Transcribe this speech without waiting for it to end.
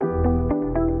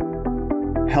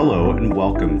Hello and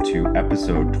welcome to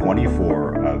episode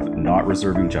 24 of Not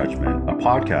Reserving Judgment, a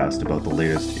podcast about the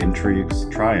latest intrigues,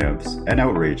 triumphs, and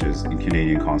outrages in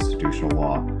Canadian constitutional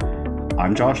law.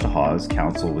 I'm Josh DeHaas,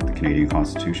 counsel with the Canadian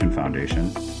Constitution Foundation.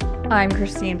 I'm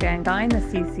Christine Van Dyne, the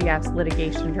CCF's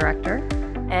litigation director.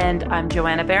 And I'm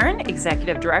Joanna Barron,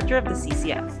 executive director of the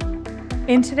CCF.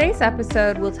 In today's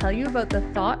episode, we'll tell you about the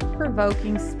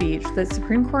thought-provoking speech that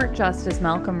Supreme Court Justice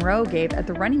Malcolm Rowe gave at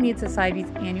the Runnymede Society's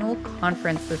annual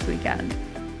conference this weekend.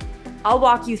 I'll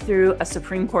walk you through a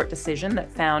Supreme Court decision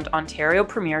that found Ontario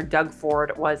Premier Doug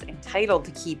Ford was entitled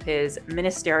to keep his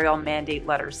ministerial mandate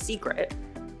letters secret.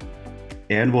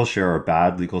 And we'll share our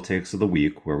bad legal takes of the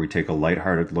week, where we take a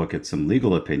lighthearted look at some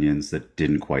legal opinions that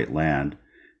didn't quite land.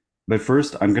 But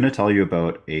first, I'm going to tell you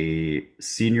about a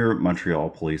senior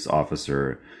Montreal Police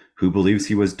officer who believes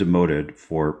he was demoted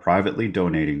for privately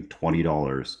donating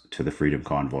 $20 to the Freedom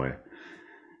Convoy.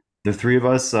 The three of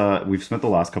us, we've spent the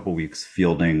last couple weeks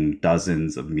fielding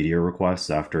dozens of media requests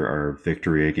after our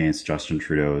victory against Justin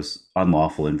Trudeau's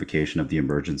unlawful invocation of the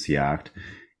Emergency Act.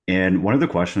 And one of the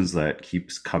questions that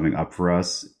keeps coming up for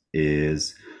us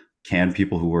is, can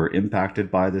people who were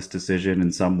impacted by this decision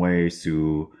in some way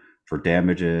sue for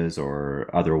damages or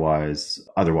otherwise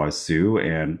sue?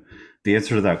 And the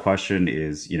answer to that question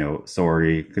is,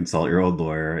 sorry, consult your own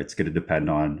lawyer. It's going to depend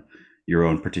on your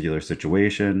own particular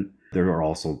situation. There are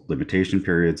also limitation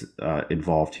periods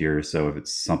involved here. So if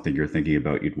it's something you're thinking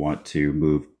about, you'd want to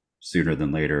move sooner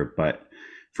than later. But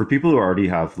for people who already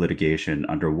have litigation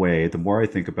underway, the more I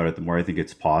think about it, the more I think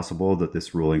it's possible that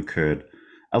this ruling could,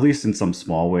 at least in some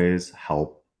small ways,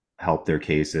 help their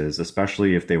cases,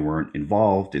 especially if they weren't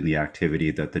involved in the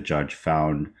activity that the judge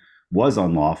found was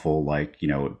unlawful, like,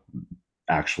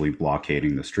 actually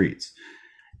blockading the streets.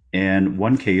 And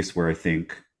one case where I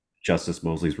think Justice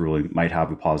Mosley's ruling might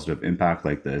have a positive impact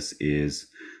like this is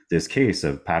this case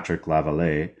of Patrick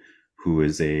Lavallee, who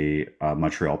is a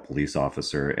Montreal police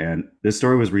officer. And this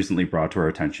story was recently brought to our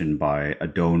attention by a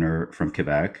donor from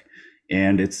Quebec.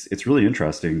 And it's really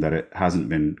interesting that it hasn't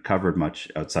been covered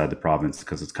much outside the province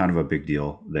because it's kind of a big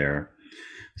deal there.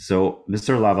 So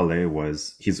Mr. Lavallee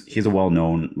he's a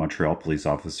well-known Montreal police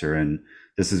officer, and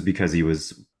this is because he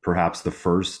was perhaps the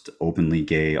first openly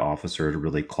gay officer to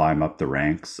really climb up the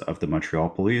ranks of the Montreal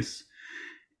Police.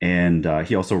 And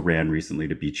he also ran recently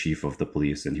to be chief of the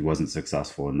police, and he wasn't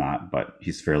successful in that, but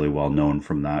he's fairly well known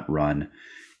from that run.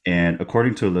 And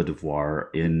according to Le Devoir,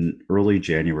 in early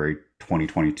January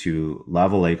 2022,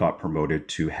 Lavallee got promoted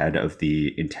to head of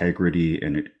the Integrity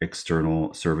and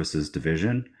External Services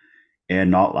Division.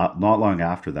 And not long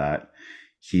after that,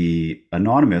 he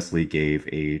anonymously gave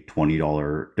a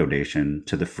 $20 donation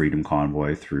to the Freedom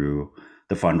Convoy through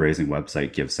the fundraising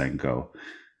website GiveSendGo.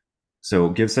 So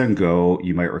GiveSendGo,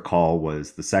 you might recall,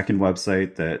 was the second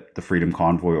website that the Freedom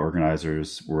Convoy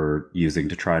organizers were using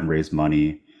to try and raise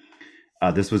money.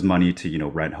 This was money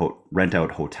to, rent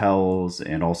out hotels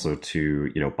and also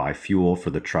to, buy fuel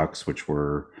for the trucks, which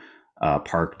were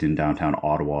parked in downtown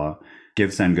Ottawa.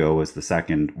 GiveSendGo was the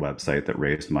second website that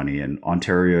raised money, and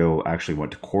Ontario actually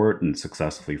went to court and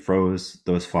successfully froze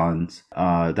those funds.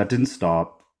 That didn't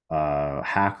stop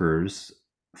hackers,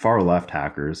 far left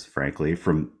hackers, frankly,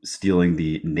 from stealing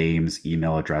the names,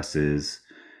 email addresses,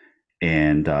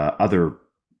 and other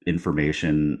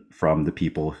information from the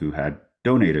people who had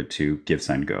donated to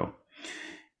GiveSendGo.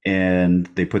 And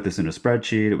they put this in a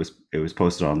spreadsheet. It was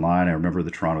posted online. I remember the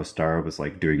Toronto Star was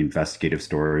doing investigative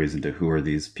stories into who are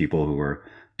these people who were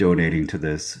donating to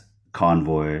this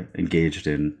convoy, engaged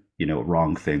in,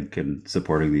 wrongthink and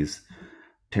supporting these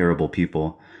terrible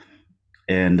people.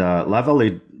 And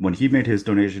Lavallee, when he made his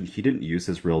donation, he didn't use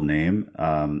his real name,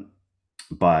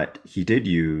 but he did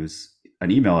use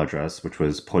an email address, which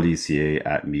was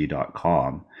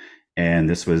policier@me.com. And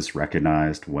this was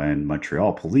recognized when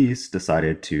Montreal Police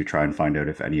decided to try and find out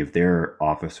if any of their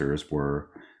officers were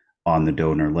on the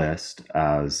donor list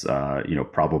as,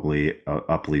 probably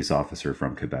a police officer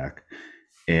from Quebec.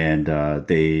 And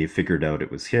they figured out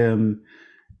it was him.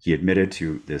 He admitted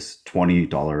to this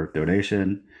 $20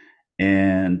 donation,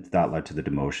 and that led to the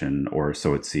demotion, or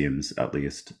so it seems, at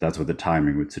least. That's what the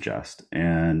timing would suggest.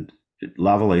 And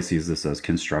Lavallee sees this as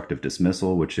constructive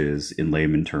dismissal, which is, in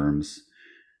layman terms,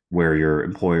 where your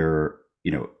employer,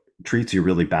 treats you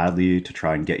really badly to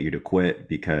try and get you to quit,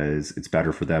 because it's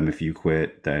better for them if you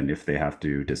quit than if they have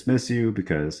to dismiss you,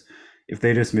 because if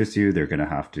they dismiss you, they're going to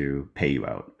have to pay you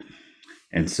out.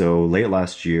 And so late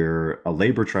last year, a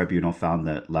labor tribunal found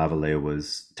that Lavallee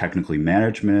was technically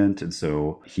management. And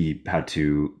so he had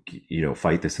to,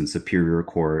 fight this in Superior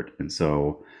Court. And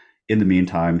so in the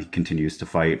meantime, he continues to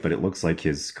fight, but it looks like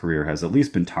his career has at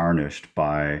least been tarnished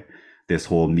by this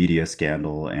whole media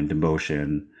scandal and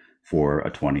demotion for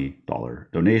a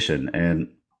 $20 donation. And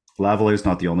Lavallee is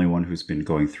not the only one who's been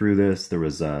going through this. There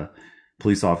was a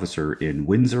police officer in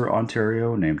Windsor,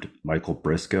 Ontario, named Michael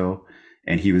Briscoe,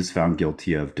 and he was found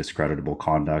guilty of discreditable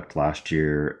conduct last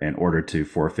year and ordered to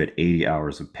forfeit 80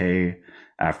 hours of pay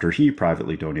after he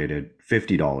privately donated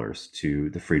 $50 to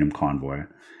the Freedom Convoy.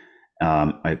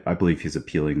 I believe he's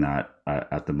appealing that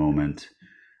at the moment.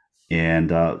 And,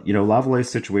 Lavallee's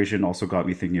situation also got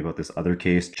me thinking about this other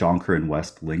case, Jonker in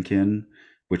West Lincoln,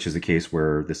 which is a case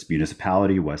where this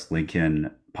municipality, West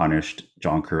Lincoln, punished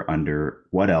Jonker under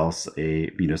what else? A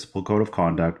municipal code of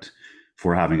conduct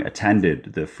for having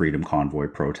attended the Freedom Convoy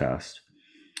protest.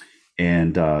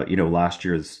 And, last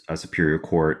year's Superior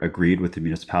Court agreed with the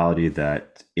municipality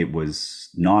that it was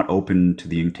not open to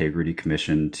the Integrity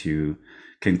Commission to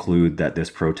conclude that this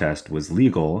protest was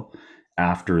legal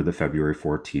after the February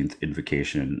 14th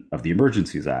invocation of the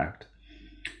Emergencies Act.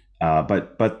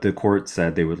 But the court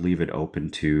said they would leave it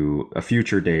open to a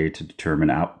future day to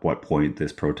determine at what point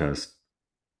this protest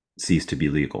ceased to be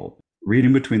legal.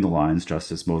 Reading between the lines,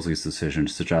 Justice Mosley's decision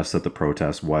suggests that the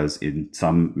protest was in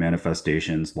some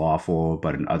manifestations lawful,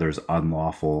 but in others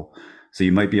unlawful. So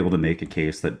you might be able to make a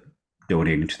case that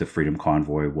donating to the Freedom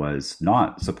Convoy was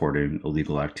not supporting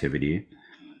illegal activity.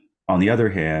 On the other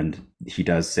hand, he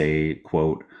does say,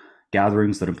 quote,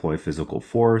 gatherings that employ physical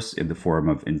force in the form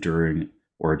of enduring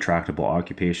or intractable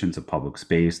occupations of public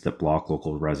space that block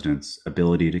local residents'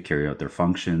 ability to carry out their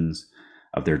functions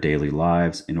of their daily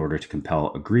lives in order to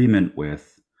compel agreement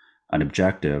with an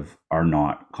objective are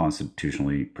not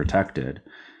constitutionally protected.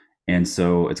 And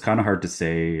so it's kind of hard to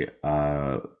say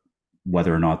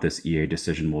whether or not this EA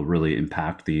decision will really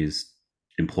impact these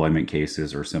employment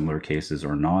cases or similar cases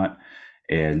or not.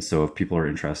 And so if people are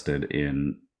interested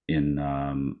in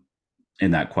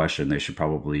that question, they should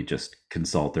probably just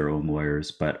consult their own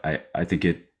lawyers. But I think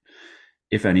it,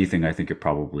 if anything, I think it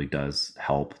probably does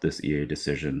help this EA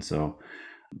decision. So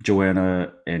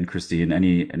Joanna and Christine,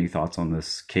 any thoughts on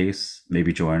this case?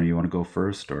 Maybe Joanna, you want to go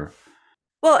first, or?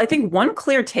 Well, I think one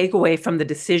clear takeaway from the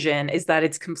decision is that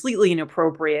it's completely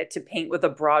inappropriate to paint with a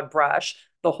broad brush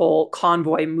the whole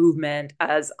convoy movement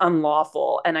as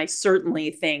unlawful. And I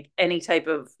certainly think any type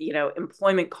of,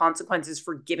 employment consequences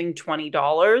for giving $20.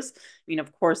 I mean,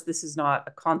 of course, this is not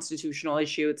a constitutional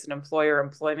issue. It's an employer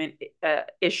employment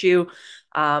issue.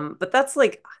 But that's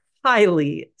like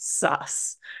highly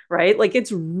sus, right? Like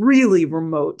it's really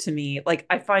remote to me. Like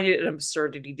I find it an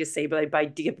absurdity to say by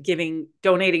donating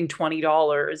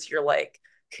 $20, you're like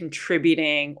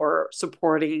contributing or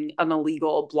supporting an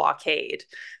illegal blockade.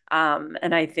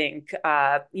 And I think,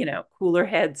 cooler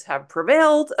heads have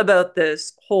prevailed about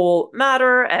this whole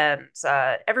matter, and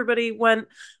everybody went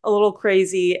a little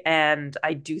crazy. And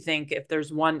I do think if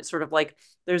there's one sort of like,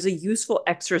 there's a useful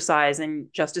exercise in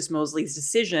Justice Mosley's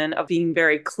decision of being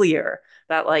very clear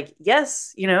that, like,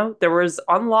 yes, there was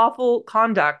unlawful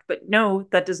conduct, but no,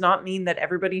 that does not mean that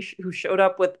everybody who showed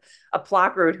up with a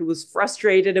placard who was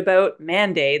frustrated about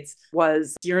mandates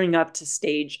was gearing up to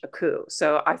stage a coup.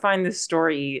 So I find this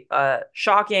story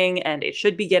shocking, and it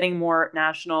should be getting more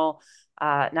national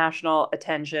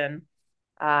attention.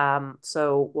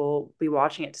 So we'll be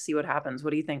watching it to see what happens. What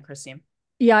do you think, Christine?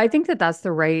 Yeah, I think that that's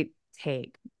the right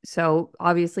take. So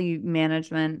obviously,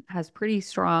 management has pretty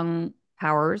strong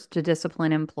powers to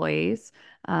discipline employees,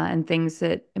 and things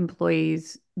that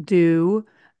employees do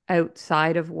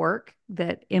outside of work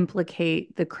that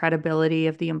implicate the credibility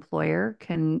of the employer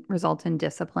can result in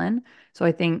discipline. So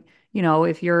I think,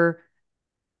 if you're,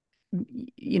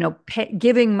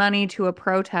 giving money to a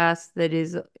protest that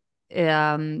is,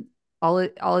 all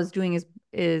is doing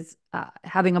is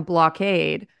having a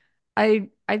blockade, I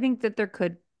think that there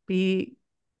could be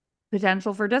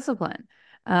potential for discipline.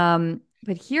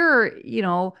 But here,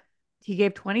 he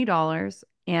gave $20,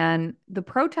 and the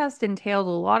protest entailed a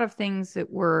lot of things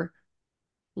that were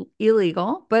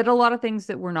illegal, but a lot of things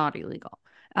that were not illegal.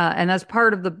 And that's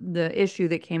part of the issue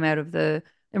that came out of the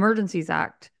Emergencies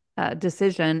Act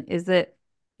decision, is that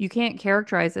you can't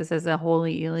characterize this as a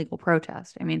wholly illegal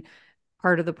protest. I mean,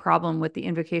 part of the problem with the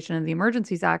invocation of the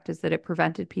Emergencies Act is that it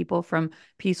prevented people from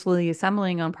peacefully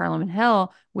assembling on Parliament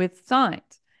Hill with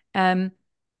signs.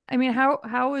 I mean,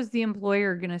 how is the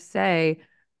employer going to say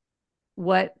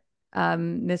what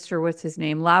Mr. What's his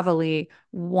name, Lavallee,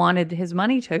 wanted his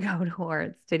money to go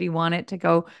towards? Did he want it to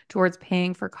go towards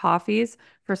paying for coffees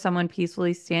for someone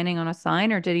peacefully standing on a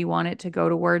sign, or did he want it to go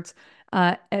towards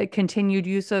a continued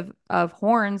use of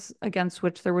horns against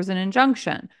which there was an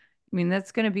injunction? I mean,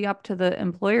 that's going to be up to the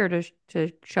employer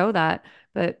to show that,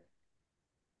 but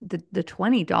the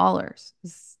 $20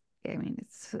 is I mean,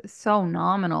 it's so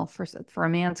nominal for a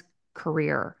man's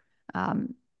career.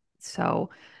 Um, so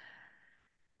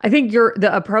I think the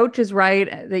approach is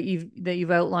right that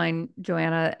you've outlined,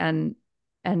 Joanna and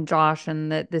Josh,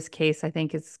 and that this case I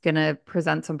think is going to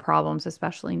present some problems,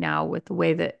 especially now with the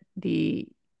way that the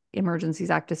Emergencies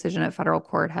Act decision at federal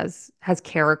court has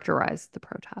characterized the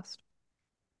protest.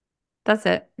 That's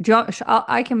it.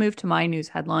 I can move to my news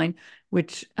headline,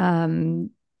 which,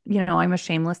 I'm a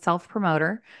shameless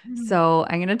self-promoter. So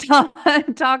I'm going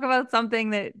to talk about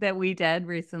something that we did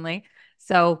recently.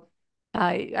 So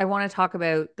I want to talk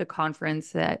about the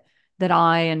conference that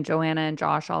I and Joanna and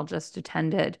Josh all just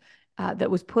attended,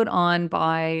 that was put on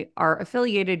by our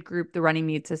affiliated group, the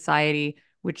Runnymede Society,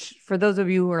 which for those of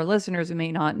you who are listeners who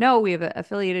may not know, we have an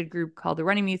affiliated group called the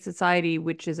Runnymede Society,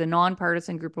 which is a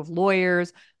nonpartisan group of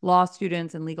lawyers, law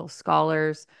students, and legal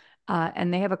scholars.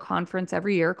 And they have a conference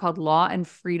every year called Law and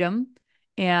Freedom.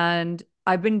 And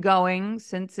I've been going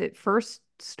since it first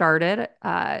started.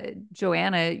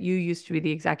 Joanna, you used to be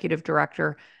the executive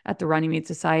director at the Runnymede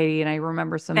Society, and I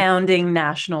remember some Founding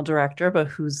national director, but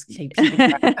who's keeping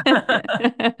track?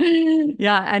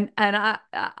 yeah, and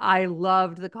I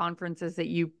loved the conferences that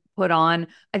you put on.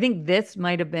 I think this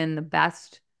might have been the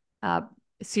best uh,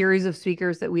 series of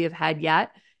speakers that we have had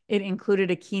yet. It included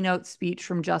a keynote speech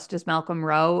from Justice Malcolm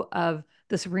Rowe of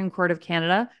the Supreme Court of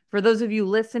Canada. For those of you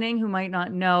listening who might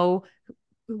not know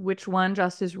which one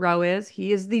Justice Rowe is,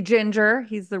 he is the ginger.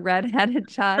 He's the red-headed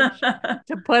judge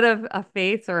to put a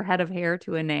face or head of hair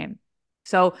to a name.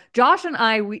 So Josh and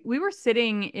I, we were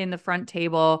sitting in the front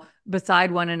table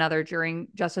beside one another during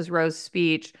Justice Rowe's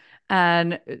speech.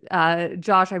 And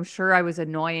Josh, I'm sure I was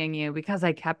annoying you because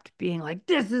I kept being like,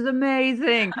 this is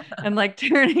amazing. And like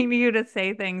turning to you to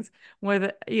say things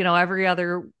with, every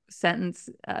other sentence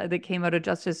that came out of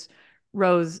Justice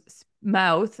Rowe's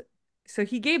mouth. So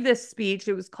he gave this speech.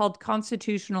 It was called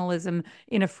Constitutionalism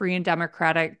in a Free and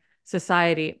Democratic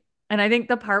Society. And I think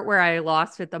the part where I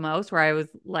lost it the most, where I was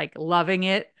like loving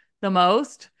it the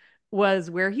most,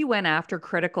 was where he went after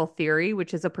critical theory,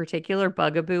 which is a particular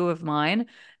bugaboo of mine.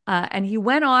 And he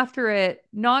went after it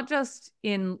not just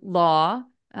in law.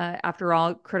 After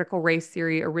all, critical race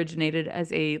theory originated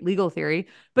as a legal theory,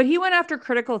 but he went after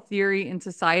critical theory in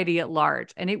society at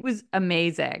large. And it was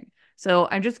amazing. So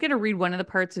I'm just going to read one of the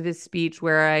parts of his speech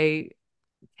where I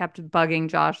kept bugging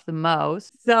Josh the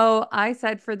most. So I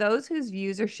said, for those whose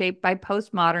views are shaped by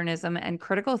postmodernism and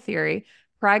critical theory,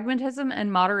 pragmatism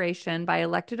and moderation by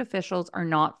elected officials are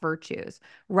not virtues.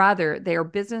 Rather, they are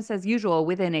business as usual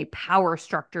within a power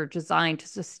structure designed to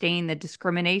sustain the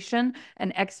discrimination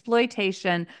and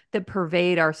exploitation that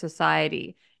pervade our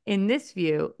society. In this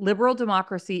view, liberal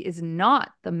democracy is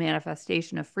not the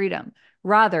manifestation of freedom.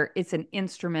 Rather, it's an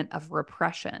instrument of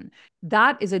repression.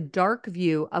 That is a dark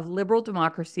view of liberal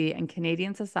democracy and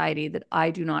Canadian society that I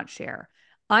do not share.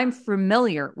 I'm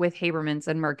familiar with Habermas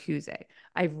and Marcuse.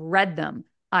 I've read them.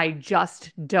 I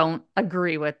just don't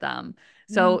agree with them.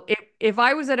 So if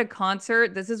I was at a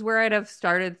concert, this is where I'd have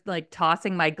started like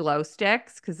tossing my glow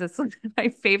sticks because this was my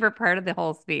favorite part of the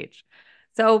whole speech.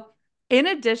 So in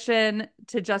addition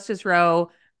to Justice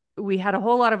Rowe, we had a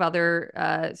whole lot of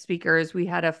other speakers. We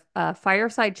had a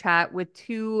fireside chat with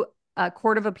two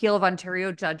Court of Appeal of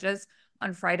Ontario judges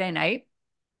on Friday night.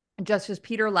 Justice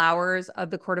Peter Lowers of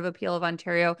the Court of Appeal of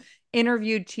Ontario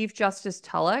interviewed Chief Justice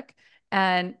Tulloch,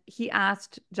 and he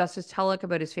asked Justice Tulloch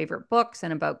about his favorite books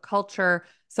and about culture.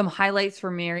 Some highlights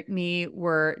for me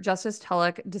were Justice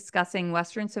Tulloch discussing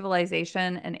Western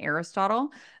civilization and Aristotle,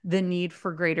 the need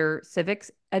for greater civics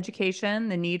education,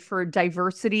 the need for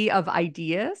diversity of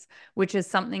ideas, which is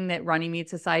something that Runnymede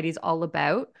Society is all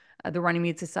about. The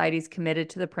Runnymede Society is committed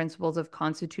to the principles of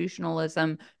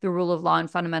constitutionalism, the rule of law, and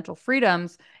fundamental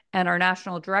freedoms. And our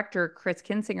national director, Chris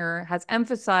Kinsinger, has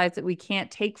emphasized that we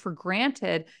can't take for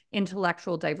granted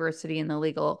intellectual diversity in the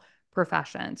legal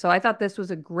profession. So I thought this was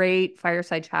a great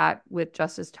fireside chat with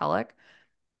Justice Tulloch.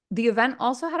 The event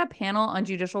also had a panel on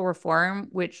judicial reform,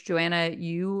 which Joanna,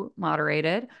 you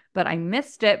moderated, but I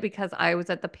missed it because I was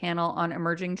at the panel on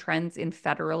emerging trends in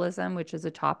federalism, which is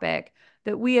a topic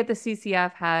that we at the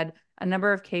CCF had a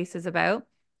number of cases about,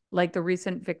 like the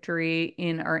recent victory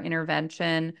in our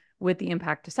intervention with the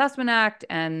Impact Assessment Act.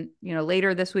 And,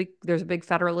 later this week, there's a big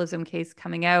federalism case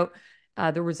coming out,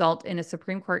 the result in a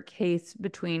Supreme Court case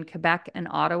between Quebec and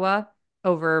Ottawa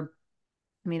over,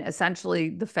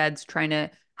 essentially the feds trying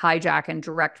to hijack and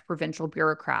direct provincial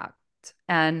bureaucrats.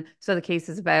 And so the case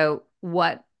is about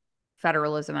what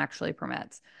federalism actually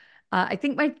permits. I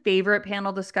think my favorite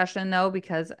panel discussion, though,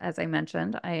 because as I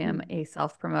mentioned, I am a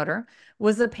self promoter,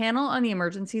 was the panel on the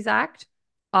Emergencies Act.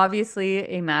 obviously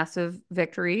a massive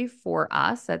victory for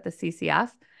us at the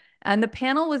CCF. And the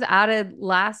panel was added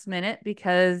last minute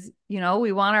because,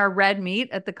 we want our red meat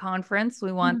at the conference.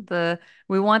 We want the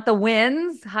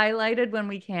wins highlighted when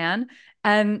we can.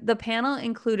 And the panel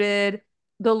included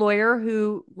the lawyer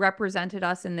who represented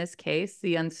us in this case,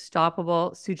 the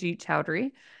unstoppable Sujit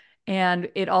Chowdhury. And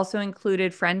it also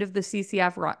included friend of the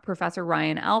CCF, Professor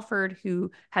Ryan Alford,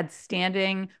 who had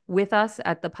standing with us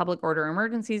at the Public Order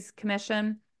Emergencies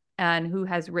Commission and who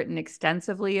has written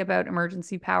extensively about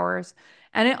emergency powers.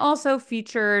 And it also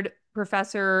featured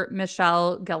Professor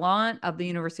Michelle Gallant of the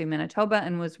University of Manitoba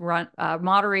and was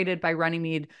moderated by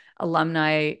Runnymede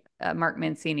alumni Mark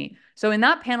Mancini. So in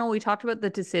that panel, we talked about the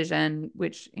decision,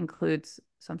 which includes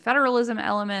some federalism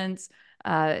elements,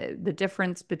 the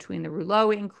difference between the Rouleau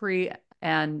inquiry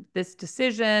and this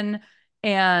decision,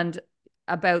 and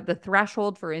about the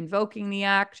threshold for invoking the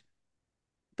act.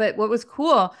 But what was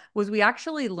cool was we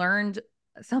actually learned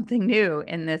something new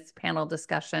in this panel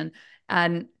discussion.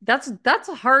 And that's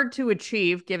hard to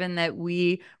achieve given that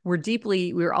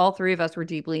all three of us were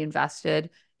deeply invested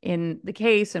in the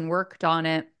case and worked on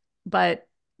it. But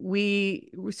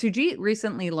Sujit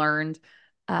recently learned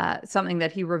something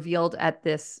that he revealed at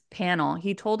this panel.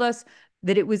 He told us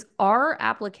that it was our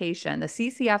application, the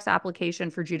CCF's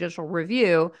application for judicial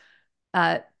review,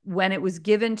 when it was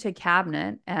given to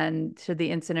cabinet and to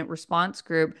the incident response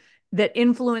group, that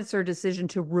influenced their decision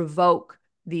to revoke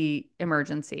the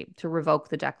emergency, to revoke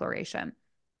the declaration.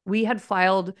 We had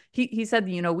filed, he said,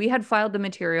 we had filed the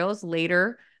materials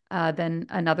later than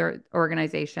another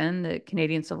organization, the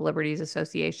Canadian Civil Liberties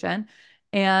Association.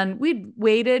 And we'd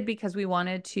waited because we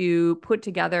wanted to put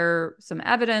together some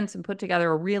evidence and put together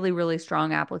a really, really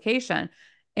strong application.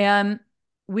 And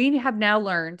we have now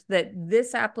learned that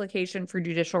this application for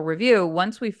judicial review,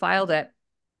 once we filed it,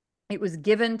 it was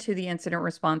given to the incident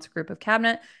response group of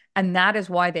cabinet, and that is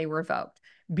why they revoked.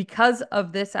 Because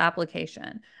of this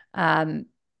application,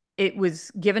 it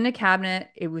was given to cabinet.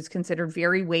 It was considered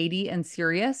very weighty and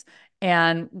serious.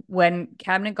 And when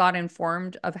cabinet got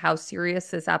informed of how serious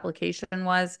this application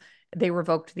was, they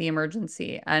revoked the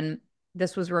emergency. And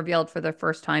this was revealed for the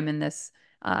first time in this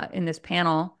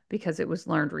panel because it was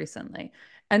learned recently.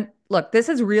 And look, this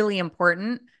is really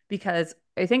important because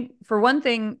I think for one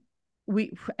thing,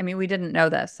 we didn't know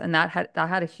this, and that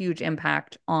had a huge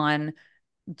impact on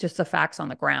just the facts on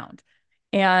the ground.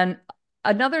 And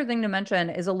another thing to mention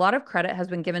is a lot of credit has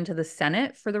been given to the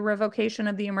Senate for the revocation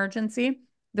of the emergency.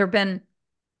 There have been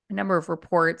a number of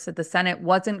reports that the Senate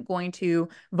wasn't going to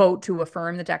vote to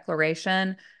affirm the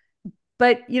declaration.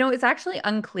 But, it's actually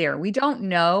unclear. We don't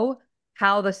know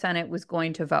how the Senate was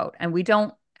going to vote, and we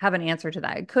don't have an answer to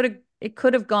that. It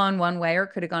could have gone one way or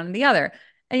it could have gone the other.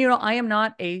 And, I am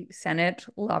not a Senate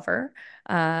lover.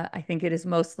 I think it is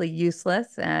mostly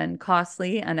useless and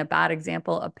costly and a bad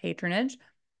example of patronage.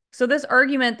 So this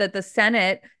argument that the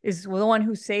Senate is the one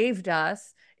who saved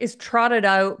us is trotted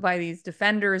out by these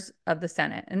defenders of the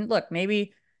Senate. And look,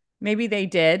 maybe they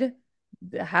did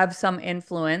have some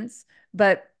influence,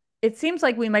 but it seems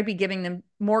like we might be giving them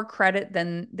more credit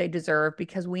than they deserve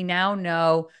because we now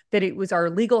know that it was our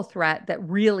legal threat that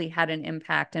really had an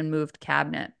impact and moved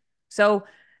cabinet. So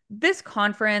this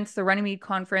conference, the Runnymede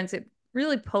conference, it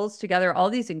really pulls together all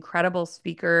these incredible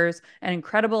speakers and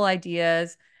incredible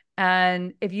ideas.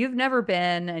 And if you've never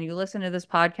been and you listen to this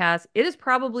podcast, it is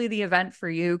probably the event for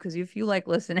you because if you like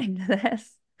listening to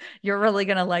this, you're really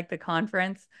going to like the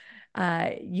conference.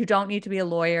 You don't need to be a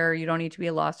lawyer. You don't need to be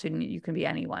a law student. You can be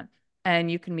anyone. And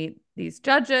you can meet these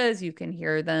judges. You can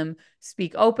hear them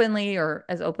speak openly or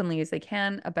as openly as they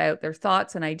can about their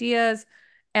thoughts and ideas.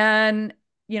 And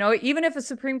even if a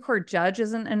Supreme Court judge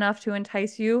isn't enough to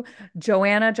entice you,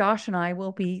 Joanna, Josh, and I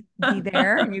will be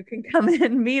there, and you can come in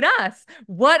and meet us.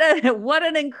 What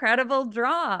an incredible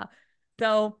draw!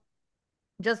 So,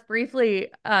 just briefly,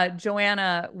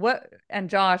 Joanna, and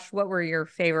Josh, what were your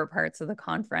favorite parts of the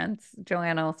conference?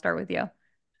 Joanna, I'll start with you.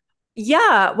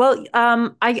 Yeah, well,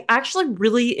 I actually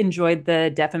really enjoyed the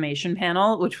defamation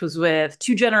panel, which was with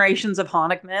two generations of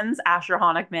Honickmans, Asher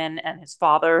Honickman and his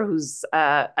father, who's,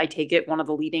 I take it, one of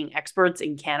the leading experts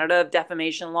in Canada of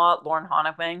defamation law, Lauren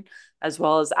Honickman, as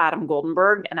well as Adam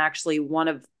Goldenberg. And actually, one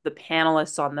of the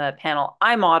panelists on the panel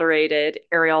I moderated,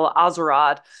 Ariel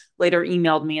Azarad, later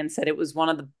emailed me and said it was one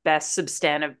of the best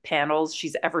substantive panels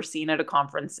she's ever seen at a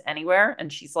conference anywhere.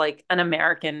 And she's like an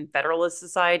American Federalist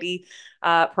Society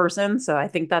person. So I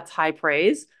think that's high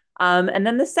praise. And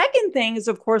then the second thing is,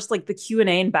 of course, like the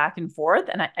Q&A and back and forth.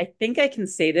 And I think I can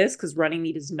say this because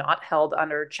Runnymede is not held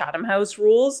under Chatham House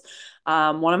rules.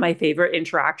 One of my favorite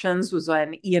interactions was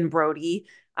when Ian Brody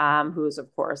who is,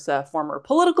 of course, a former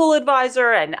political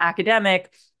advisor and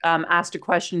academic, asked a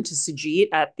question to Sujit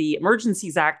at the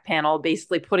Emergencies Act panel,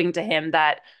 basically putting to him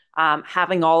that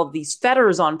having all of these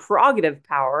fetters on prerogative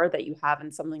power that you have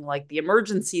in something like the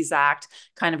Emergencies Act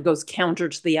kind of goes counter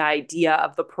to the idea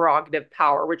of the prerogative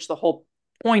power, which the whole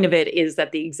point of it is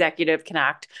that the executive can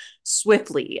act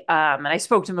swiftly. And I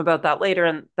spoke to him about that later,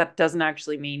 and that doesn't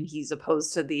actually mean he's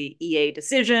opposed to the EA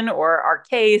decision or our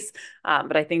case,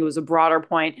 but I think it was a broader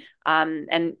point. And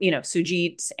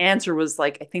Sujit's answer was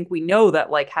like, I think we know that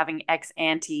like having ex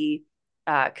ante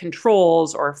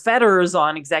controls or fetters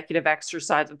on executive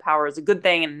exercise of power is a good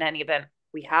thing. And in any event,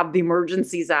 we have the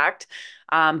Emergencies Act.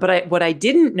 But what I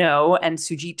didn't know, and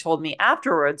Sujit told me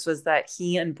afterwards, was that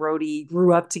he and Brody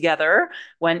grew up together,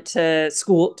 went to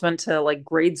school, went to like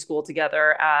grade school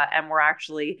together, and were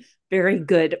actually very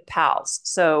good pals.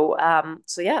 So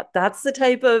yeah, that's the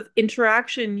type of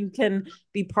interaction you can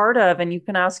be part of, and you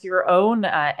can ask your own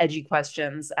edgy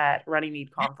questions at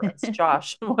Runnymede Conference.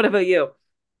 Josh, what about you?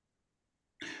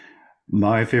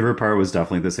 My favorite part was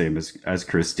definitely the same as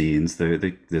Christine's.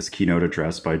 This keynote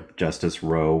address by Justice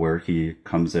Rowe, where he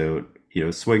comes out,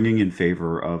 swinging in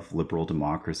favor of liberal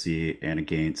democracy and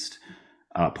against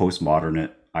postmodern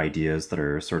ideas that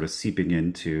are sort of seeping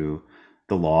into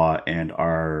the law and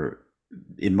are,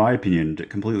 in my opinion,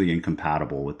 completely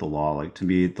incompatible with the law. Like to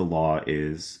me, the law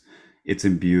is it's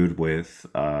imbued with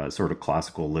sort of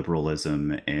classical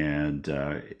liberalism, and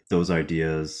those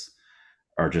ideas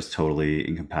are just totally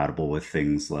incompatible with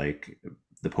things like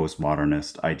the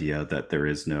postmodernist idea that there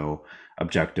is no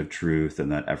objective truth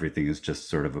and that everything is just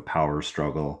sort of a power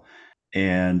struggle.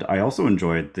 And I also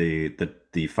enjoyed the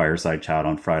fireside chat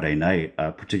on Friday night,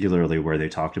 particularly where they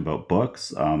talked about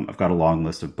books. I've got a long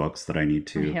list of books that I need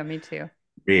to Yeah, me too.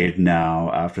 read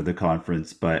now after the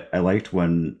conference, but I liked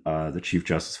when the Chief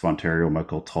Justice of Ontario,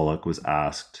 Michael Tulloch, was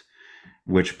asked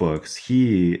which books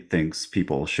he thinks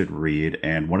people should read.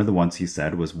 And one of the ones he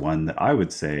said was one that I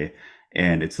would say,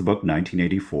 and it's the book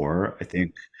 1984. I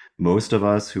think most of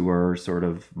us who are sort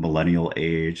of millennial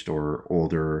aged or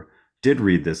older did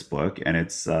read this book, and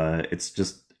it's a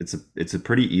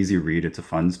pretty easy read. It's a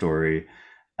fun story.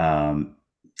 Um,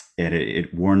 and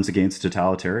it warns against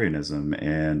totalitarianism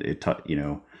and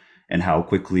and how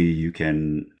quickly you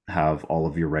can have all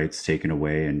of your rights taken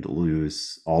away and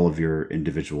lose all of your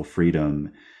individual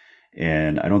freedom.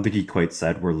 And I don't think he quite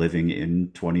said we're living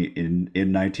in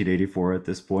 1984 at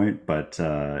this point, but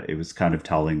it was kind of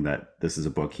telling that this is a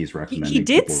book he's He recommending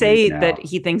did people read say that now.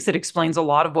 he thinks it explains a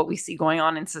lot of what we see going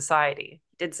on in society.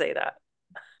 He did say that.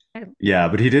 I, Yeah,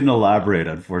 but he didn't elaborate,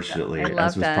 I unfortunately, as love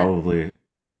was that. probably.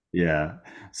 Yeah.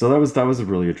 So that was a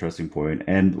really interesting point.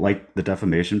 And like the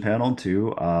defamation panel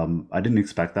too, I didn't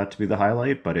expect that to be the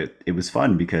highlight, but it was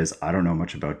fun because I don't know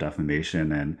much about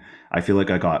defamation, and I feel like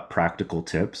I got practical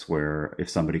tips where if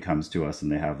somebody comes to us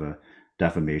and they have a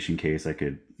defamation case, I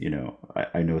could,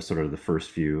 I know sort of the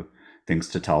first few things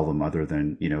to tell them other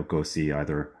than, go see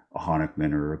either a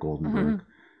Honickman or a Goldenberg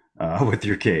with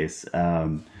your case.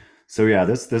 So yeah,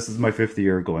 this is my fifth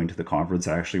year going to the conference.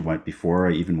 I actually went before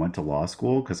I even went to law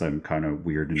school because I'm kind of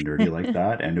weird and nerdy like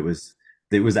that. And it was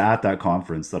at that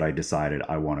conference that I decided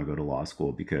I want to go to law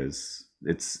school because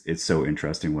it's so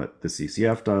interesting what the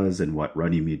CCF does and what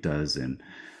Runnymede does. And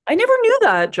I never knew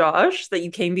that, Josh, that you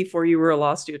came before you were a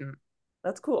law student.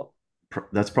 That's cool.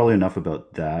 that's probably enough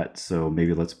about that. So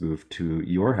maybe let's move to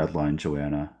your headline,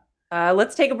 Joanna.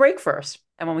 Let's take a break first.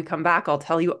 And when we come back, I'll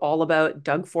tell you all about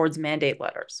Doug Ford's mandate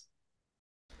letters.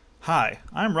 Hi,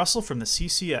 I'm Russell from the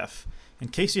CCF. In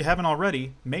case you haven't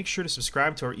already, make sure to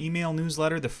subscribe to our email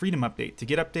newsletter, The Freedom Update, to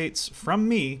get updates from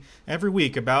me every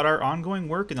week about our ongoing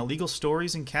work and the legal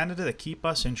stories in Canada that keep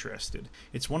us interested.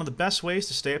 It's one of the best ways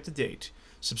to stay up to date.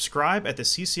 Subscribe at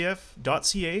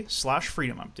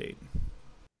theccf.ca/freedomupdate.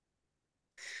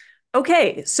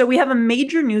 Okay, so we have a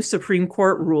major new Supreme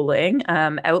Court ruling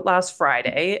out last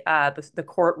Friday. The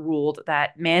court ruled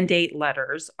that mandate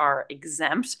letters are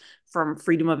exempt from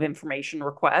freedom of information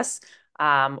requests,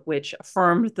 which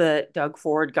affirmed the Doug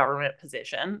Ford government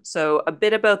position. So, a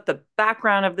bit about the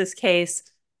background of this case.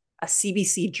 A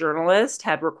CBC journalist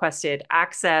had requested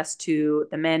access to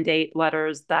the mandate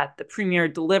letters that the premier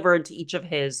delivered to each of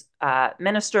his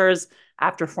ministers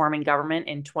after forming government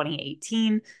in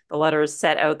 2018. The letters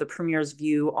set out the premier's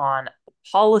view on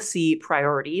policy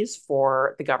priorities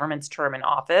for the government's term in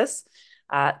office.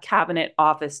 Cabinet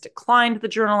Office declined the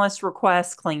journalist's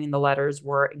request, claiming the letters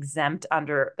were exempt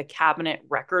under the Cabinet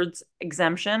Records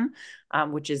Exemption,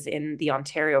 which is in the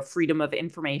Ontario Freedom of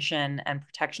Information and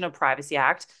Protection of Privacy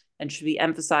Act. and should be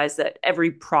emphasized that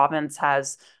every province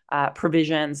has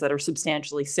provisions that are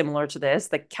substantially similar to this,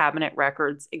 the cabinet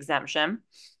records exemption.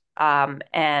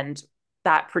 And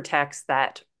that protects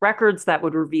that records that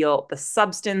would reveal the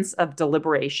substance of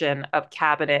deliberation of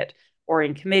cabinet or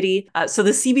in committee. So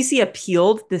the CBC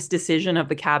appealed this decision of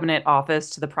the Cabinet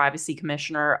Office to the Privacy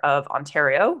Commissioner of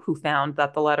Ontario, who found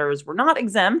that the letters were not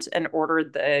exempt and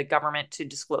ordered the government to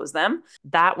disclose them.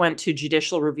 That went to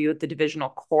judicial review at the Divisional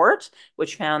Court,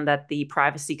 which found that the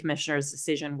Privacy Commissioner's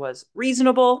decision was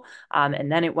reasonable. And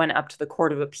then it went up to the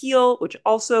Court of Appeal, which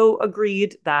also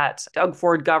agreed that Doug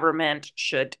Ford government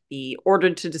should be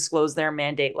ordered to disclose their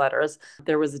mandate letters.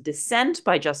 There was a dissent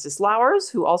by Justice Lowers,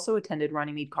 who also attended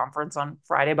Runnymede Conference on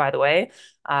Friday, by the way,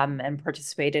 and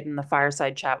participated in the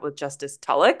fireside chat with Justice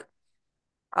Tulloch.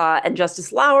 And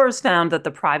Justice Lowers found that the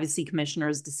Privacy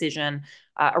Commissioner's decision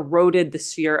eroded the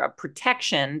sphere of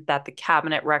protection that the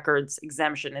cabinet records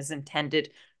exemption is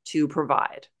intended to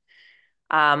provide.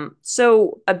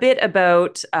 So a bit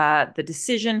about the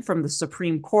decision from the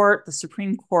Supreme Court. The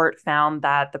Supreme Court found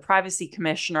that the Privacy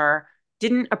Commissioner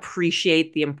didn't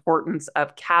appreciate the importance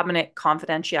of cabinet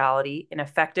confidentiality in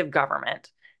effective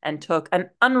government and took an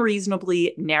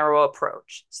unreasonably narrow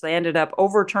approach. So they ended up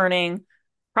overturning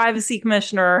Privacy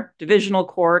Commissioner, Divisional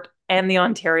Court, and the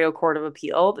Ontario Court of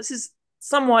Appeal. This is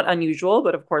somewhat unusual,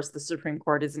 but of course the Supreme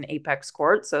Court is an apex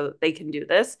court, so they can do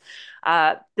this.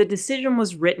 The decision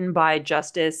was written by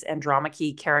Justice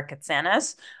Andromache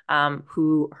Karakatsanis,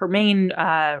 who her main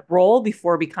role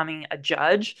before becoming a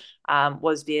judge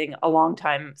was being a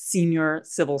longtime senior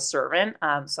civil servant.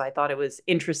 So I thought it was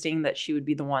interesting that she would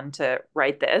be the one to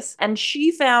write this. And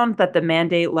she found that the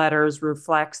mandate letters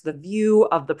reflects the view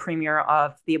of the Premier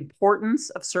of the importance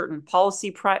of certain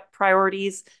policy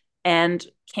priorities and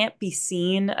can't be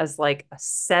seen as like a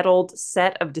settled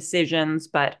set of decisions,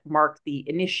 but mark the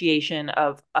initiation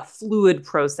of a fluid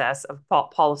process of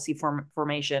policy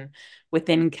formation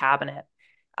within cabinet.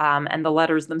 And the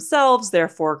letters themselves,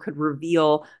 therefore, could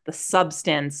reveal the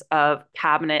substance of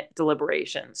cabinet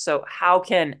deliberations. So how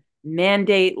can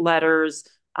mandate letters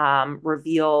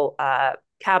reveal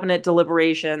cabinet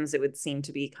deliberations? It would seem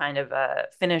to be kind of a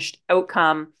finished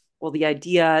outcome. Well, the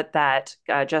idea that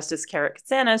Justice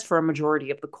Karakatsanis, for a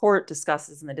majority of the court,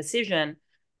 discusses in the decision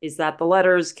is that the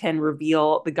letters can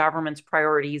reveal the government's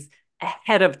priorities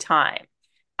ahead of time.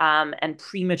 And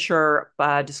premature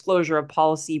disclosure of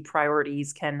policy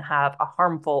priorities can have a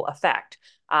harmful effect.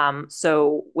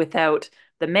 So without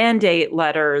the mandate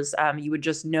letters, you would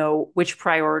just know which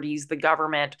priorities the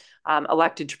government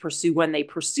elected to pursue when they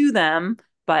pursue them.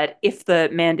 But if the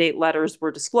mandate letters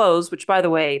were disclosed, which, by the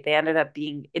way, they ended up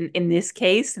being, in this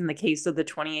case, in the case of the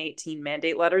 2018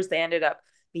 mandate letters, they ended up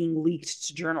being leaked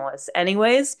to journalists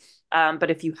anyways. But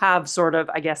if you have sort of,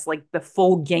 I guess, like the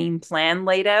full game plan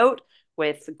laid out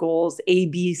with goals A,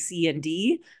 B, C, and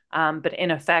D, but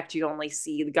in effect, you only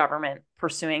see the government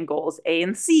pursuing goals A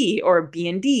and C or B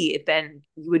and D, then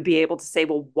you would be able to say,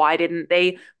 well, why didn't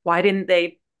they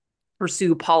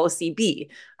pursue policy B?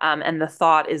 And the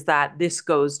thought is that this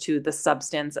goes to the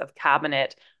substance of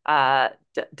cabinet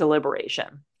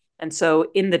deliberation. And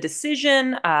so in the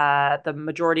decision, the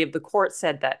majority of the court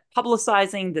said that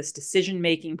publicizing this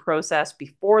decision-making process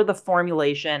before the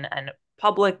formulation and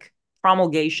public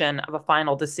promulgation of a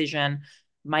final decision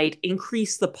might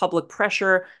increase the public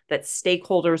pressure that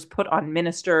stakeholders put on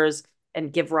ministers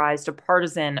and give rise to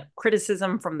partisan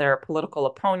criticism from their political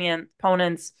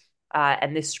opponents.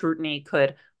 And this scrutiny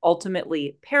could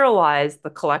ultimately paralyze the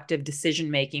collective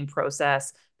decision-making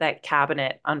process that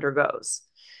cabinet undergoes.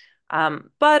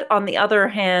 But on the other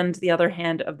hand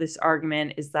of this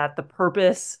argument is that the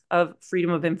purpose of freedom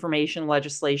of information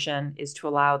legislation is to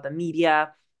allow the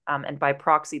media and by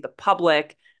proxy the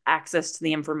public access to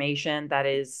the information that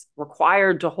is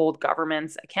required to hold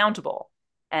governments accountable.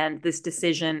 And this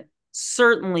decision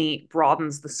certainly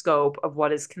broadens the scope of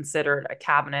what is considered a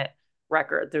cabinet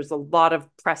record. There's a lot of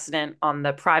precedent on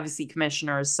the Privacy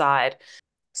Commissioner's side.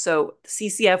 So the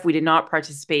CCF, we did not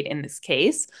participate in this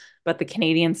case, but the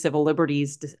Canadian Civil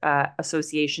Liberties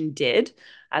Association did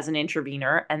as an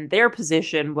intervener. And their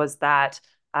position was that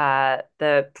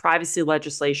the privacy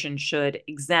legislation should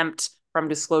exempt from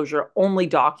disclosure only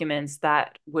documents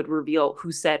that would reveal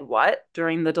who said what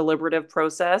during the deliberative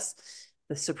process.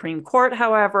 The Supreme Court,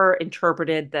 however,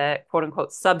 interpreted the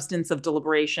quote-unquote substance of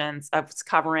deliberations as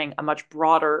covering a much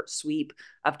broader sweep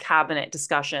of cabinet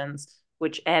discussions,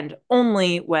 which end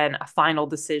only when a final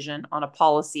decision on a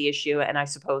policy issue, and I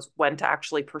suppose when to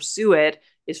actually pursue it,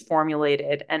 is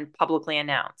formulated and publicly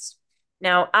announced.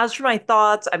 Now, as for my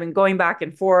thoughts, I've been going back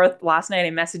and forth. Last night,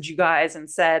 I messaged you guys and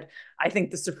said, I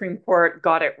think the Supreme Court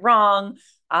got it wrong.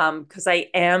 because I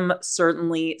am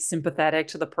certainly sympathetic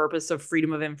to the purpose of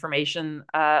freedom of information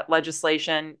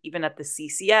legislation. Even at the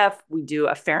CCF, we do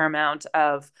a fair amount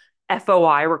of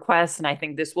FOI requests, and I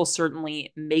think this will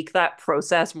certainly make that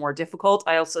process more difficult.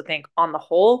 I also think, on the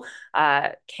whole,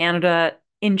 Canada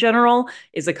in general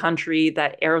is a country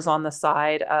that errs on the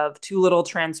side of too little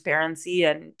transparency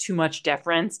and too much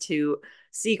deference to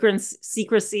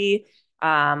secrecy.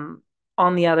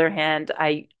 On the other hand,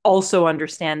 I also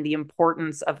understand the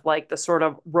importance of like the sort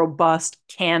of robust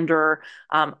candor,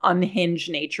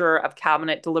 unhinged nature of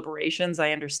cabinet deliberations.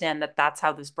 I understand that that's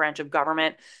how this branch of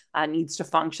government needs to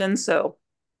function. So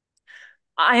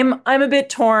I'm a bit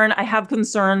torn. I have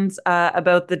concerns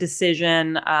about the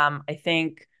decision. I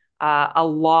think a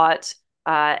lot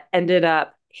ended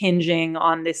up hinging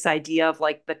on this idea of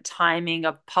like the timing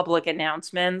of public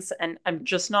announcements, and I'm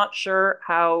just not sure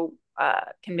how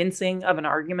convincing of an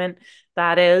argument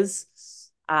that is.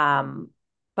 Um,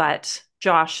 but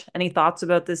Josh, any thoughts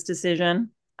about this decision?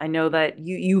 I know that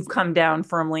you've come down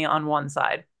firmly on one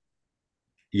side.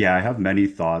 Yeah, I have many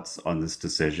thoughts on this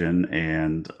decision,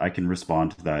 and I can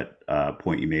respond to that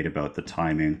point you made about the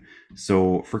timing.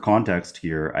 So, for context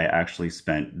here, I actually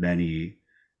spent many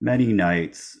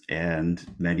nights and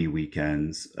many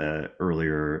weekends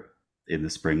earlier in the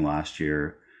spring last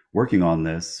year working on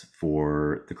this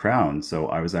for the Crown. So,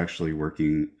 I was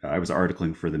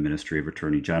articling for the Ministry of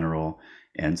Attorney General,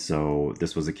 and so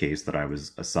this was a case that I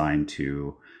was assigned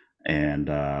to, and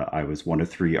I was one of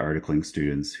three articling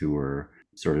students who were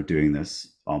sort of doing this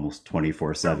almost A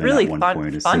 24/7 at really one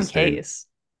point fun assisting. case.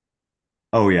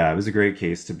 Oh yeah, it was a great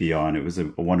case to be on. It was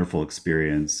a wonderful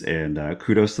experience, and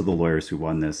kudos to the lawyers who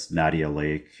won this: Nadia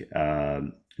Lake,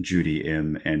 Judy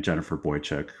Im, and Jennifer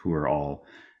Boychuk, who are all,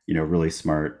 really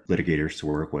smart litigators to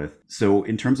work with. So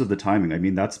in terms of the timing, I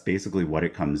mean, that's basically what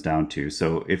it comes down to.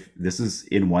 So if this is,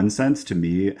 in one sense, to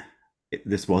me,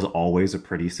 this was always a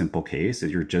pretty simple case.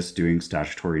 You're just doing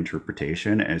statutory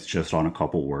interpretation, and it's just on a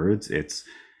couple words. It's,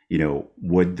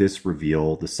 would this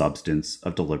reveal the substance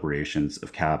of deliberations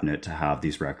of cabinet to have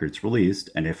these records released?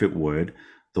 And if it would,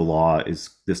 the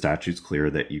statute's clear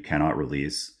that you cannot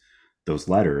release those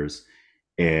letters.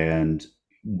 And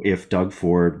if Doug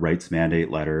Ford writes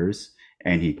mandate letters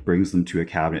and he brings them to a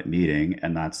cabinet meeting,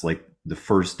 and that's like the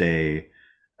first day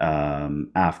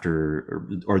after,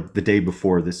 or the day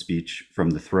before the speech from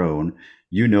the throne,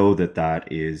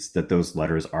 that those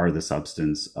letters are the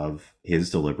substance of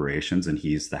his deliberations, and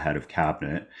he's the head of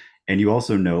cabinet. And you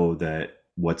also know that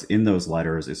what's in those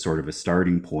letters is sort of a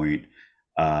starting point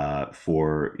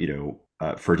for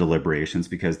deliberations,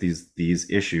 because these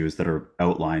issues that are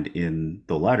outlined in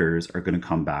the letters are going to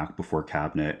come back before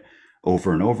cabinet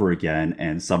over and over again,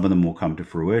 and some of them will come to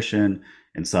fruition,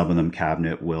 and some of them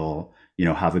cabinet will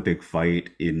have a big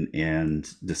fight in and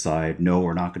decide, no,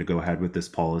 we're not going to go ahead with this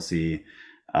policy.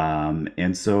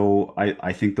 And so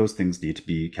I think those things need to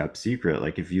be kept secret.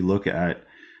 Like, if you look at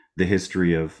the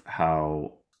history of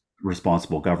how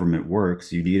responsible government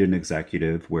works, you need an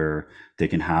executive where they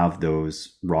can have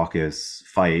those raucous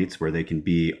fights, where they can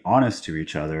be honest to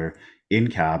each other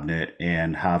in cabinet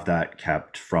and have that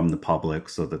kept from the public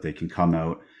so that they can come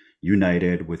out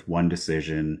united with one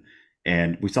decision.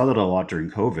 And we saw that a lot during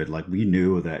COVID. Like, we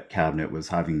knew that cabinet was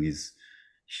having these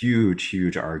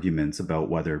huge arguments about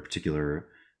whether particular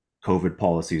COVID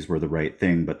policies were the right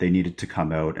thing, but they needed to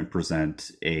come out and present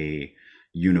a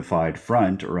unified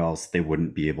front, or else they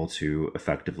wouldn't be able to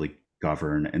effectively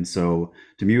govern. And so,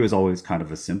 to me, it was always kind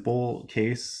of a simple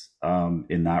case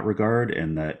in that regard,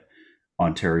 and that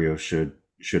Ontario should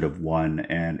have won.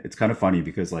 And it's kind of funny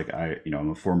because, like,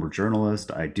 I'm a former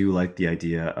journalist. I do like the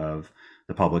idea of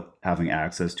the public having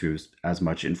access to as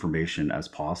much information as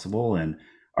possible, and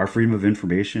our freedom of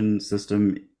information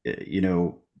system,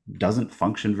 doesn't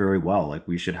function very well. Like,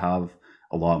 we should have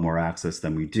a lot more access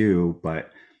than we do,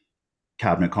 but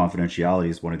cabinet confidentiality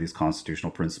is one of these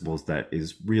constitutional principles that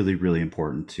is really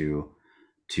important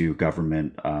to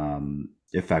government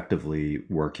effectively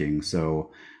working.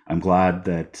 So I'm glad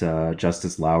that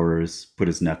Justice Lowers put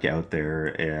his neck out there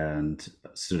and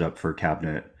stood up for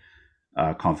cabinet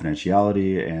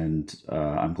confidentiality, and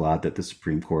I'm glad that the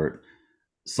Supreme Court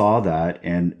saw that.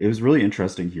 And it was really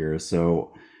interesting here.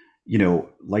 So,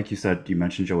 like you said, you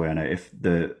mentioned, Joanna, if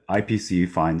the IPC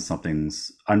finds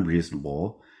something's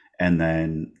unreasonable, and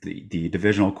then the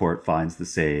divisional court finds the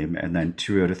same, and then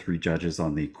 2 out of 3 judges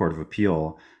on the Court of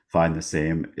Appeal find the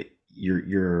same,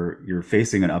 you're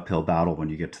facing an uphill battle when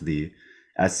you get to the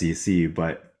SCC.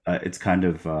 But it's kind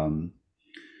of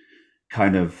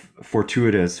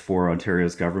fortuitous for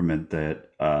Ontario's government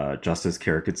that Justice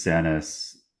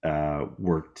Karakatsanis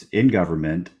worked in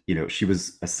government. You know, she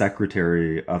was a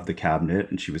secretary of the cabinet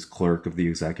and she was clerk of the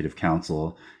executive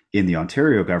council in the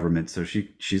Ontario government. So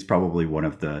she's probably one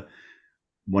of the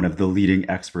leading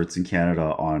experts in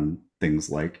Canada on things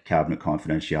like cabinet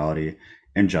confidentiality.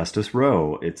 And Justice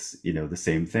Rowe, it's, you know, the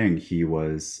same thing. He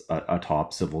was a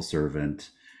top civil servant,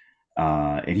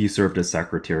 and he served as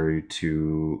secretary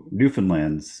to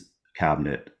Newfoundland's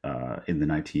cabinet in the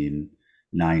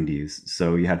 1990s.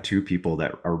 So you had two people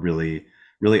that are really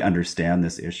understand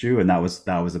this issue, and that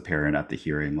was apparent at the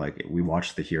hearing. Like we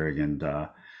watched the hearing, and I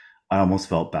almost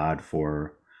felt bad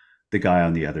for the guy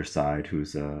on the other side,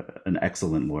 who's an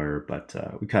excellent lawyer, but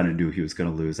we kind of knew he was going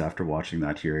to lose after watching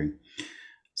that hearing.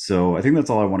 So I think that's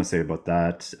all I want to say about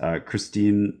that.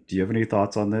 Christine, do you have any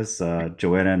thoughts on this?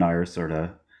 Joanna and I are sort of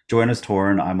Joanna's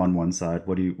torn. I'm on one side.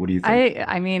 What do you think?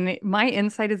 I mean, my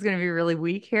insight is going to be really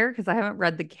weak here because I haven't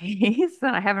read the case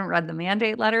and I haven't read the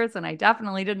mandate letters, and I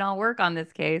definitely did not work on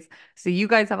this case. So you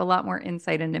guys have a lot more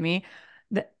insight into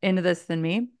this than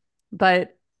me.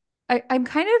 But I'm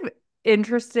kind of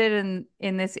interested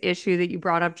in this issue that you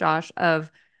brought up, Josh, of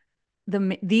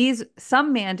these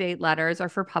some mandate letters are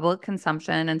for public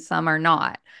consumption and some are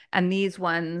not, and these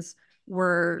ones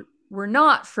were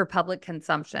not for public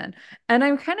consumption. And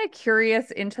I'm kind of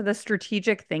curious into the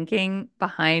strategic thinking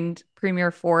behind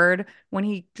Premier Ford when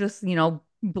he just,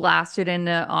 blasted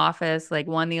into office, like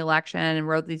won the election and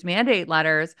wrote these mandate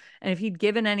letters, and if he'd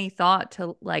given any thought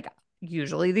to, like,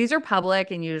 usually these are public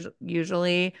and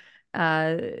usually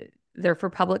uh they're for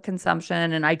public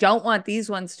consumption, and I don't want these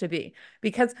ones to be,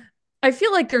 because I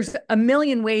feel like there's a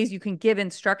million ways you can give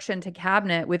instruction to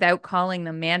cabinet without calling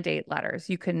them mandate letters.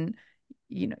 You can,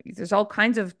 there's all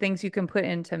kinds of things you can put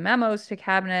into memos to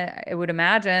cabinet, I would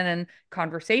imagine, and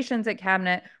conversations at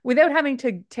cabinet without having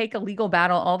to take a legal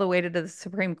battle all the way to the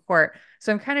Supreme Court.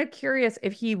 So I'm kind of curious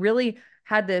if he really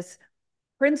had this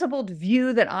principled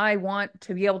view that I want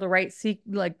to be able to write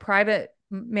like private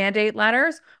mandate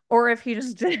letters, or if he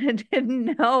just didn't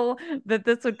know that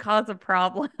this would cause a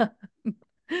problem.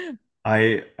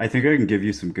 I think I can give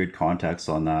you some good context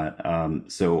on that.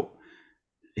 So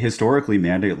historically,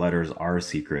 mandate letters are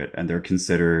secret, and they're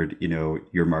considered,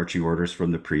 your marching orders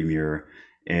from the premier.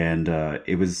 And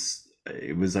it was,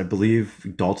 I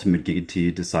believe, Dalton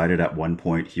McGuinty decided at one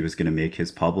point he was going to make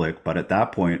his public, but at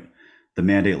that point, the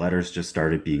mandate letters just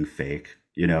started being fake.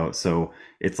 So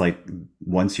it's like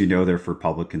once you know they're for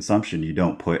public consumption, you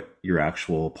don't put your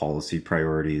actual policy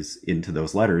priorities into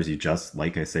those letters. You just,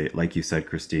 like you said,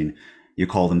 Christine, you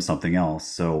call them something else.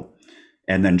 So,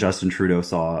 and then Justin Trudeau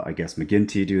saw, I guess,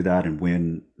 McGuinty do that and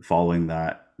win following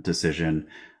that decision.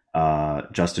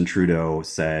 Justin Trudeau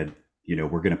said,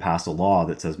 we're going to pass a law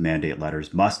that says mandate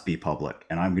letters must be public,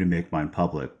 and I'm going to make mine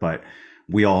public. But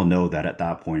we all know that at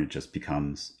that point, it just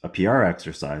becomes a PR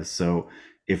exercise. So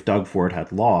if Doug Ford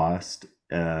had lost,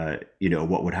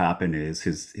 what would happen is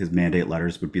his mandate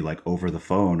letters would be like over the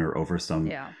phone or over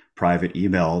some private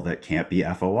email that can't be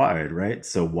FOI'd, right?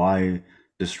 So why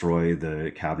destroy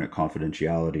the cabinet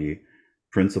confidentiality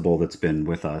principle that's been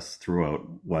with us throughout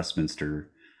Westminster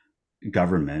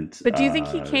government? But do you think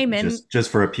he came in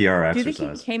just for a PR exercise? Do you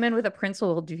think he came in with a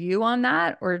principled view on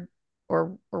that, or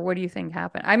what do you think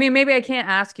happened? I mean, maybe I can't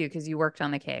ask you because you worked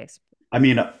on the case. I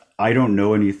mean, I don't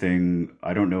know anything.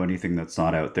 I don't know anything that's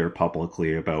not out there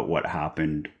publicly about what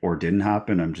happened or didn't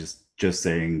happen. I'm just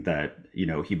saying that,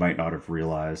 he might not have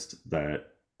realized that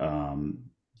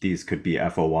these could be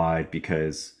FOI'd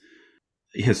because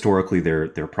historically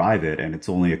they're private, and it's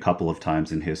only a couple of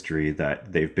times in history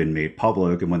that they've been made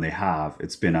public, and when they have,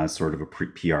 it's been as sort of a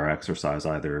PR exercise,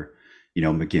 either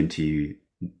McGuinty,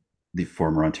 the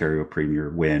former Ontario premier,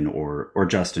 win, or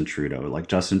Justin Trudeau. Like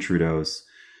Justin Trudeau's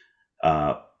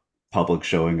public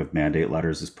showing of mandate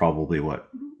letters is probably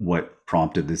what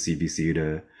prompted the CBC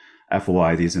to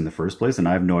FOI these in the first place, and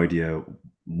I have no idea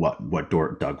what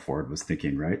Doug Ford was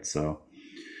thinking, right? So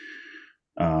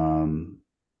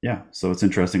yeah, so it's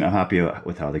interesting. I'm happy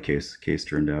with how the case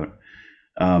turned out.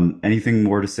 Anything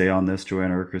more to say on this,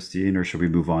 Joanna or Christine, or should we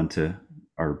move on to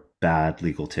our bad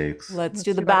legal takes? Let's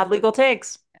do the bad legal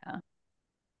takes. Yeah.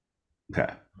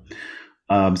 Okay.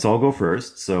 So I'll go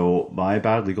first. So my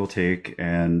bad legal take,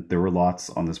 and there were lots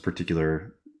on this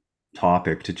particular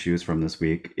topic to choose from this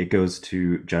week. It goes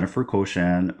to Jennifer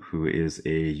Koshan, who is a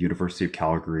University of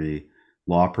Calgary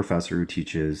law professor who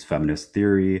teaches feminist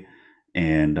theory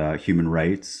and human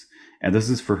rights. And this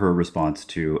is for her response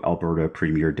to Alberta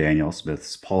Premier Danielle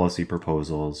Smith's policy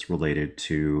proposals related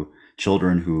to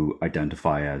children who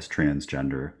identify as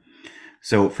transgender.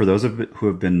 So for those of you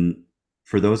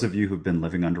who've been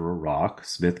living under a rock,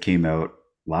 Smith came out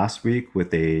last week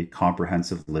with a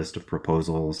comprehensive list of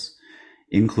proposals,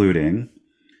 including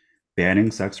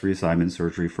banning sex reassignment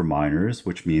surgery for minors,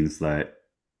 which means that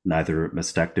neither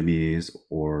mastectomies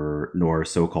or nor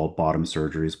so-called bottom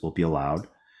surgeries will be allowed.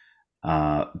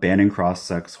 Banning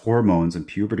cross-sex hormones and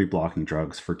puberty-blocking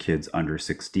drugs for kids under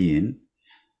 16.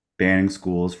 Banning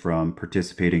schools from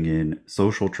participating in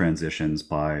social transitions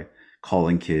by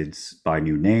calling kids by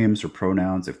new names or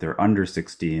pronouns if they're under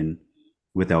 16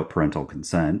 without parental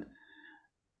consent.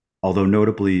 Although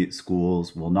notably,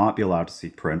 schools will not be allowed to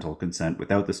seek parental consent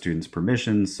without the student's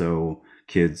permission, so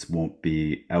kids won't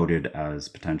be outed as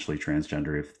potentially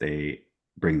transgender if they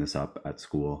bring this up at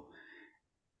school.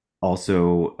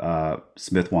 Also,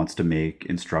 Smith wants to make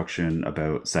instruction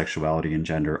about sexuality and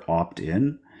gender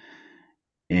opt-in,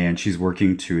 and she's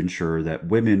working to ensure that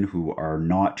women who are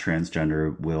not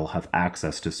transgender will have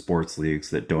access to sports leagues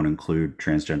that don't include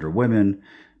transgender women,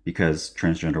 because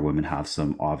transgender women have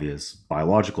some obvious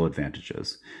biological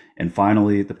advantages. And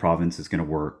finally, the province is going to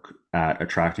work at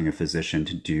attracting a physician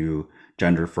to do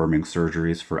gender affirming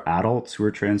surgeries for adults who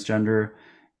are transgender,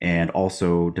 and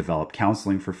also develop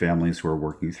counseling for families who are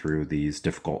working through these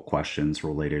difficult questions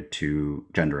related to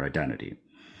gender identity.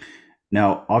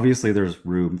 Now, obviously, there's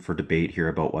room for debate here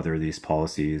about whether these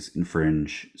policies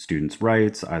infringe students'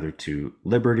 rights, either to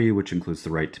liberty, which includes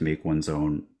the right to make one's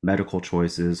own medical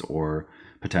choices, or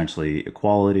potentially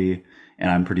equality. And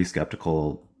I'm pretty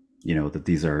skeptical, that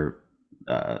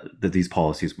these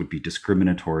policies would be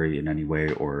discriminatory in any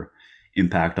way or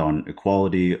impact on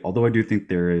equality. Although I do think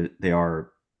they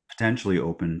are potentially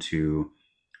open to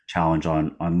challenge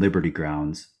on liberty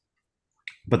grounds,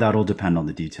 but that'll depend on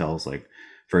the details. Like,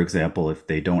 for example, if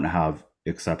they don't have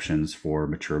exceptions for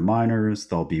mature minors,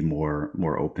 they'll be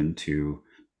more open to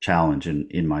challenge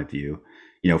in my view.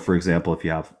 For example, if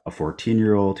you have a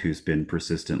 14-year-old who's been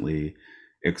persistently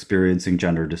experiencing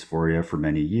gender dysphoria for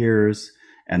many years,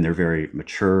 and they're very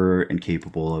mature and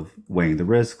capable of weighing the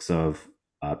risks of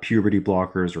puberty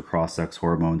blockers or cross-sex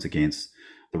hormones against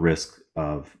the risk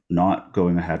of not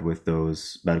going ahead with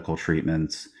those medical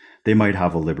treatments, they might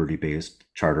have a liberty-based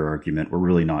charter argument. We're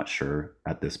really not sure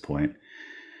at this point.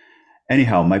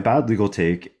 Anyhow, my bad legal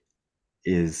take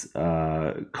is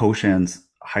Koshan's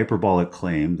hyperbolic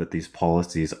claim that these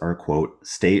policies are, quote,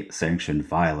 state-sanctioned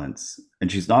violence.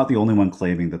 And she's not the only one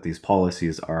claiming that these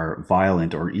policies are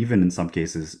violent or even in some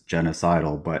cases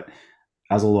genocidal, but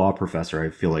as a law professor,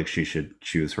 I feel like she should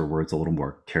choose her words a little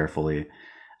more carefully.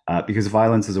 Because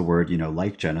violence is a word,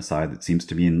 like genocide, that seems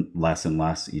to mean less and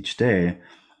less each day.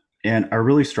 And I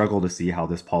really struggle to see how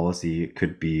this policy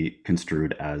could be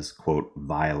construed as, quote,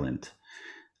 violent.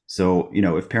 So,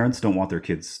 if parents don't want their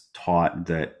kids taught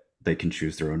that they can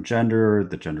choose their own gender,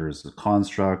 that gender is a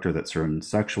construct, or that certain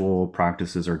sexual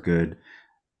practices are good,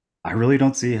 I really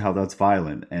don't see how that's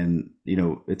violent. And,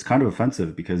 it's kind of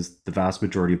offensive because the vast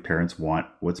majority of parents want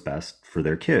what's best for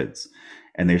their kids.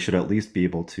 And they should at least be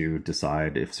able to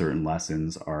decide if certain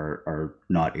lessons are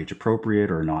not age appropriate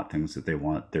or not things that they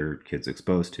want their kids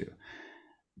exposed to.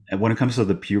 And when it comes to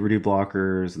the puberty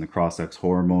blockers and the cross-sex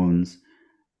hormones,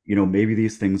 maybe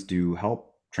these things do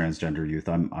help transgender youth.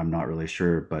 I'm not really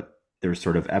sure, but there's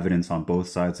sort of evidence on both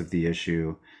sides of the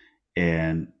issue.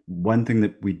 And one thing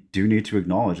that we do need to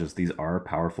acknowledge is these are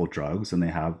powerful drugs and they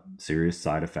have serious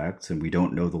side effects, and we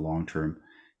don't know the long-term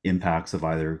impacts of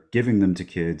either giving them to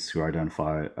kids who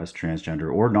identify as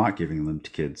transgender or not giving them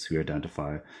to kids who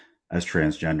identify as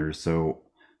transgender. So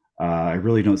I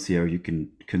really don't see how you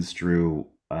can construe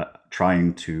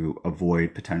trying to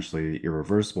avoid potentially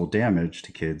irreversible damage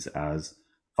to kids as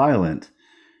violent.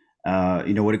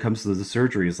 When it comes to the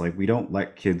surgeries, like, we don't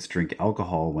let kids drink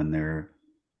alcohol when they're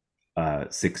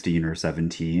 16 or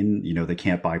 17. They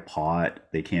can't buy pot,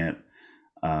 they can't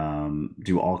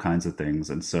do all kinds of things.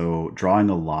 And so drawing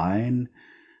a line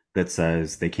that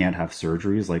says they can't have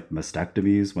surgeries like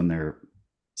mastectomies when they're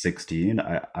 16,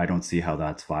 I don't see how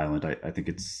that's violent. I think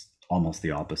it's almost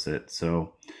the opposite.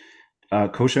 So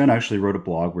Koshan actually wrote a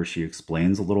blog where she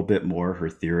explains a little bit more her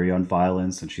theory on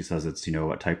violence, and she says it's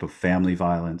a type of family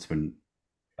violence when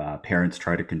parents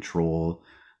try to control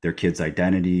their kid's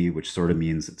identity, which sort of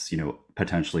means it's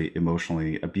potentially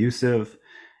emotionally abusive.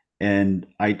 And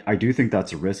I do think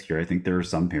that's a risk here. I think there are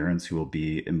some parents who will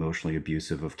be emotionally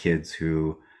abusive of kids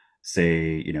who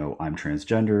say, I'm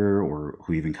transgender, or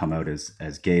who even come out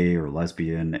as gay or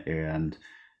lesbian. And,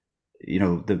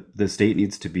 the state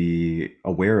needs to be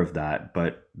aware of that.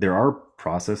 But there are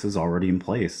processes already in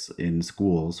place in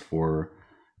schools for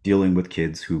dealing with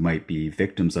kids who might be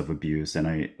victims of abuse. And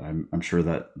I'm sure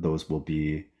that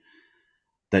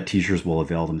that teachers will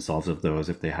avail themselves of those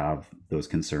if they have those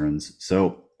concerns.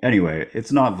 So Anyway,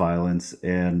 it's not violence,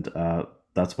 and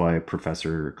that's why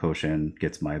Professor Koshin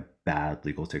gets my bad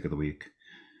legal take of the week.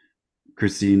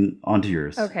 Christine, on to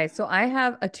yours. Okay, so I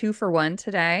have a 2-for-1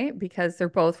 today because they're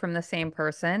both from the same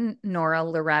person, Nora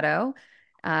Loretto,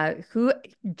 who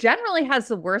generally has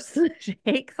the worst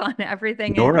takes on everything.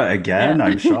 And Nora again?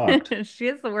 I'm shocked. she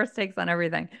has the worst takes on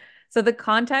everything. So the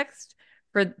context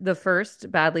for the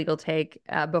first bad legal take,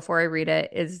 before I read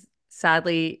it, is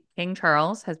sadly King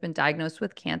Charles has been diagnosed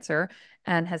with cancer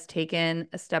and has taken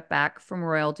a step back from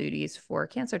royal duties for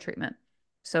cancer treatment.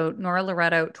 So Nora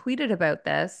Loretto tweeted about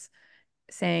this,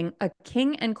 saying a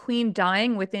king and queen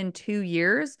dying within 2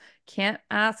 years can't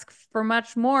ask for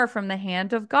much more from the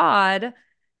hand of God.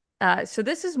 So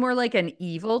this is more like an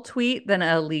evil tweet than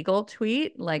a legal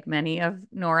tweet, like many of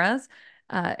Nora's.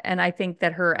 And I think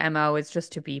that her MO is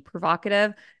just to be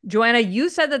provocative. Joanna, you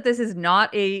said that this is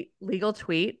not a legal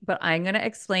tweet, but I'm going to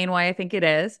explain why I think it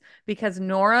is. Because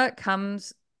Nora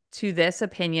comes to this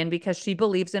opinion because she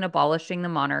believes in abolishing the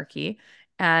monarchy.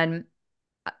 And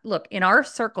look, in our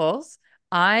circles,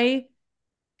 I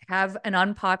have an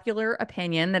unpopular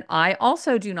opinion that I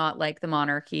also do not like the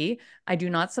monarchy. I do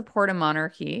not support a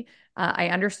monarchy. I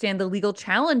understand the legal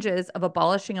challenges of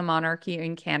abolishing a monarchy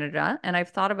in Canada, and I've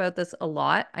thought about this a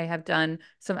lot. I have done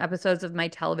some episodes of my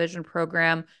television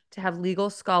program to have legal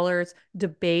scholars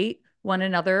debate one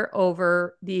another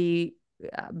over the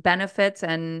benefits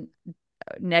and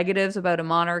negatives about a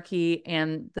monarchy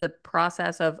and the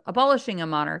process of abolishing a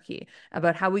monarchy,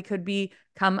 about how we could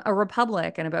become a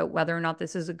republic and about whether or not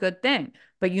this is a good thing.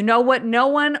 But you know what no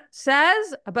one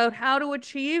says about how to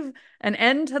achieve an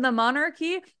end to the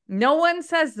monarchy? No one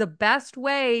says the best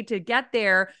way to get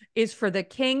there is for the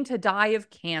king to die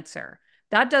of cancer.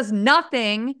 That does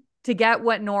nothing to get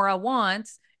what Nora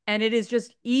wants. And it is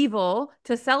just evil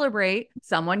to celebrate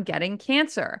someone getting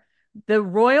cancer. The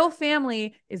royal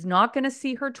family is not going to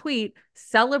see her tweet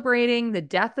celebrating the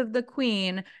death of the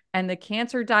queen and the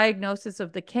cancer diagnosis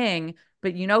of the king.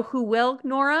 But you know who will,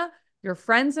 Nora? Your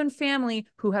friends and family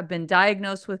who have been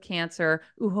diagnosed with cancer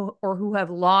or who have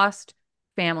lost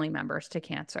family members to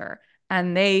cancer.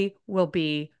 And they will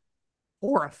be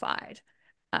horrified.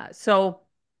 So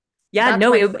Yeah, that's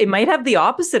no, my it might have the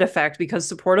opposite effect because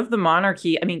support of the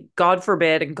monarchy, I mean, God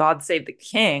forbid and God save the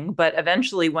king, but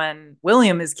eventually when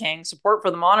William is king, support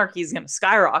for the monarchy is going to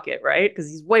skyrocket, right?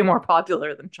 Because he's way more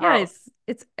popular than Yeah, Charles.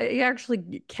 it's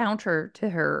actually counter to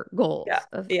her Yeah, goals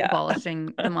of yeah,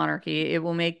 abolishing the monarchy. It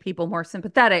will make people more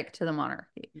sympathetic to the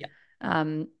monarchy. yeah.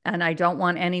 And I don't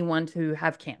want anyone to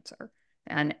have cancer.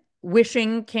 And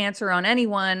wishing cancer on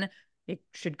anyone, it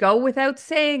should go without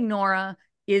saying, Nora,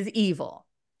 is evil.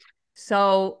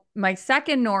 So my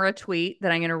second Nora tweet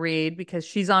that I'm going to read because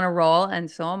she's on a roll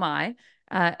and so am I.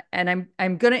 And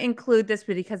I'm going to include this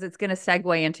because it's going to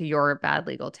segue into your bad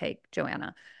legal take,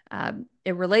 Joanna.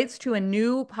 It relates to a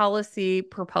new policy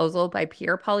proposal by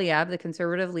Pierre Poilievre, the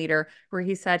conservative leader, where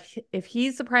he said if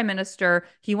he's the prime minister,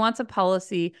 he wants a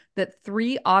policy that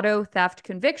 3 auto theft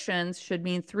convictions should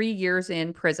mean 3 years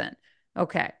in prison.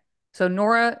 Okay. So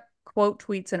Nora quote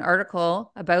tweets an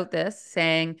article about this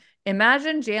saying,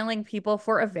 imagine jailing people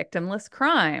for a victimless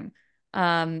crime.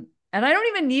 And I don't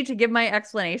even need to give my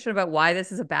explanation about why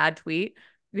this is a bad tweet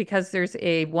because there's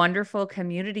a wonderful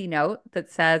community note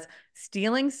that says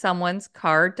stealing someone's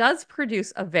car does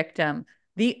produce a victim,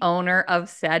 the owner of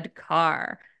said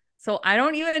car. So I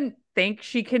don't even think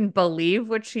she can believe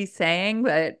what she's saying,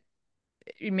 but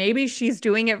maybe she's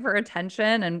doing it for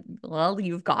attention. And well,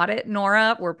 you've got it,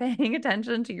 Nora. We're paying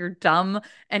attention to your dumb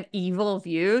and evil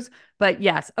views. But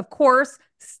yes, of course,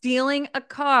 stealing a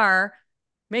car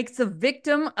makes the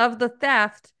victim of the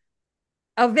theft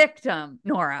a victim,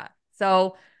 Nora.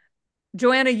 So,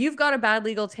 Joanna, you've got a bad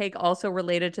legal take also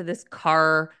related to this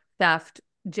car theft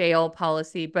jail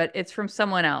policy, but it's from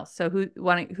someone else. So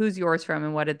who's yours from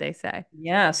and what did they say?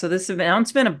 Yeah, so this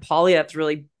announcement of Poilievre's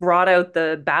really brought out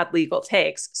the bad legal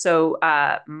takes. So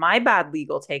my bad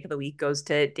legal take of the week goes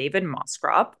to David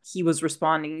Moskrop. He was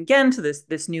responding again to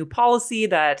this new policy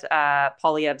that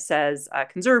Poilievre says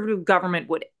conservative government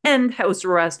would end house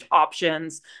arrest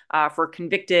options for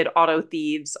convicted auto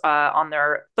thieves on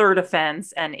their third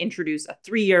offense and introduce a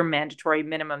 3-year mandatory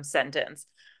minimum sentence.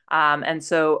 And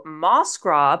so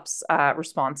Moskrop's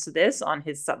response to this on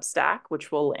his Substack, which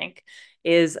we'll link,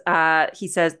 is he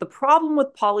says the problem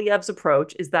with Poilievre's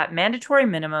approach is that mandatory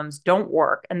minimums don't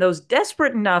work, and those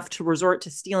desperate enough to resort to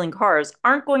stealing cars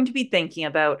aren't going to be thinking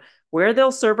about where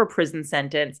they'll serve a prison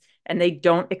sentence, and they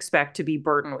don't expect to be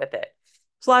burdened with it.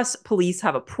 Plus, police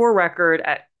have a poor record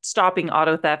at stopping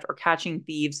auto theft or catching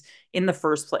thieves in the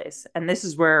first place. And this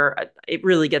is where it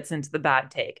really gets into the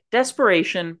bad take.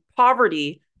 Desperation,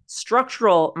 poverty,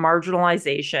 structural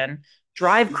marginalization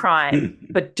drive crime,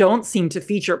 but don't seem to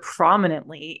feature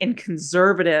prominently in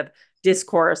conservative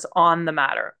discourse on the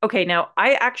matter. Okay, now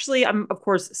I'm of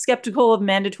course skeptical of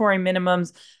mandatory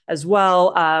minimums as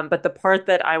well, but the part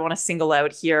that I want to single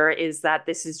out here is that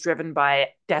this is driven by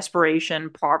desperation,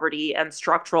 poverty, and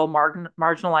structural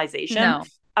marginalization. No.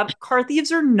 Car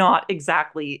thieves are not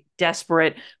exactly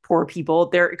desperate poor people.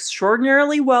 They're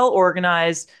extraordinarily well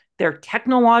organized. They're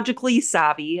technologically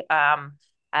savvy.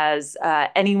 As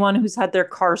anyone who's had their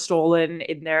car stolen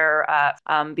in their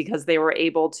because they were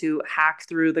able to hack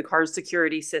through the car's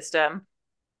security system.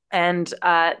 And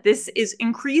this is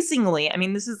increasingly, I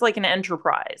mean, this is like an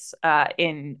enterprise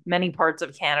in many parts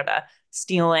of Canada,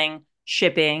 stealing,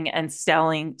 shipping, and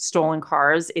selling stolen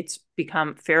cars. It's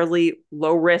become fairly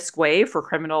low risk way for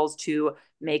criminals to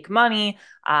make money.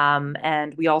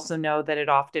 And we also know that it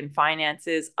often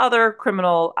finances other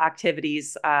criminal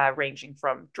activities ranging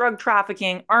from drug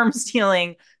trafficking, arms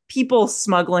stealing, people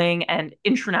smuggling, and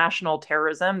international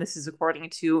terrorism. This is according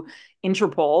to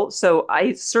Interpol. So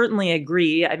I certainly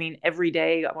agree. I mean, every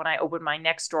day when I open my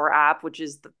Nextdoor app, which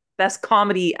is the best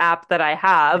comedy app that I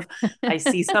have, I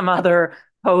see some other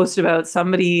post about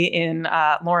somebody in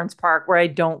Lawrence Park, where I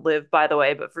don't live, by the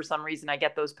way, but for some reason I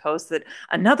get those posts that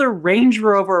another Range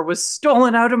Rover was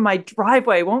stolen out of my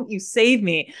driveway. Won't you save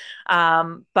me?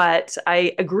 But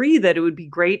I agree that it would be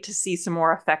great to see some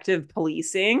more effective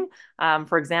policing.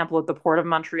 For example, at the Port of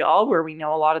Montreal, where we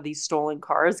know a lot of these stolen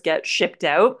cars get shipped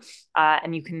out.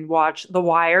 And you can watch The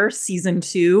Wire season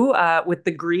 2 with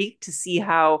the Greek to see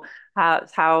how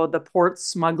the port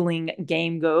smuggling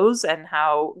game goes and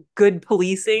how good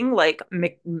policing like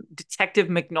Detective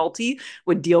McNulty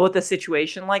would deal with a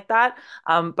situation like that.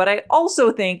 But I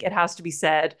also think it has to be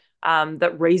said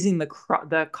that raising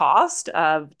the cost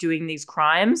of doing these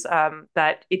crimes,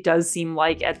 that it does seem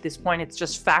like at this point it's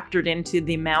just factored into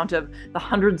the amount of the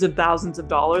hundreds of thousands of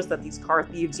dollars that these car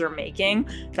thieves are making,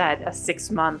 that a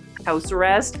 6-month house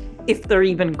arrest, if they're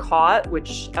even caught,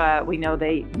 which we know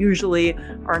they usually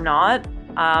are not,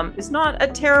 is not a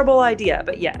terrible idea.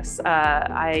 But yes,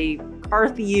 car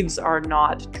thieves are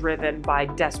not driven by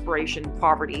desperation,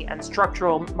 poverty, and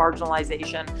structural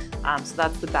marginalization. So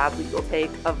that's the bad legal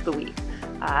take of the week.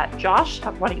 Josh,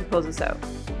 why don't you close us out?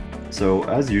 So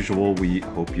as usual, we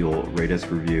hope you'll rate us,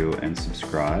 review, and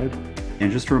subscribe.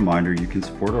 And just a reminder, you can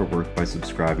support our work by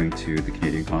subscribing to the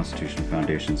Canadian Constitution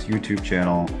Foundation's YouTube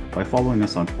channel, by following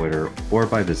us on Twitter, or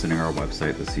by visiting our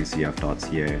website,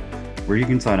 theccf.ca, where you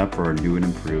can sign up for our new and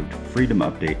improved Freedom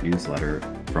Update newsletter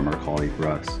from our colleague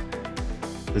Russ.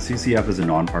 The CCF is a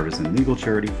nonpartisan legal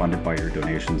charity funded by your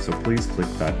donations, so please click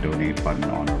that donate button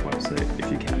on our website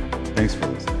if you can. Thanks for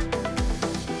listening.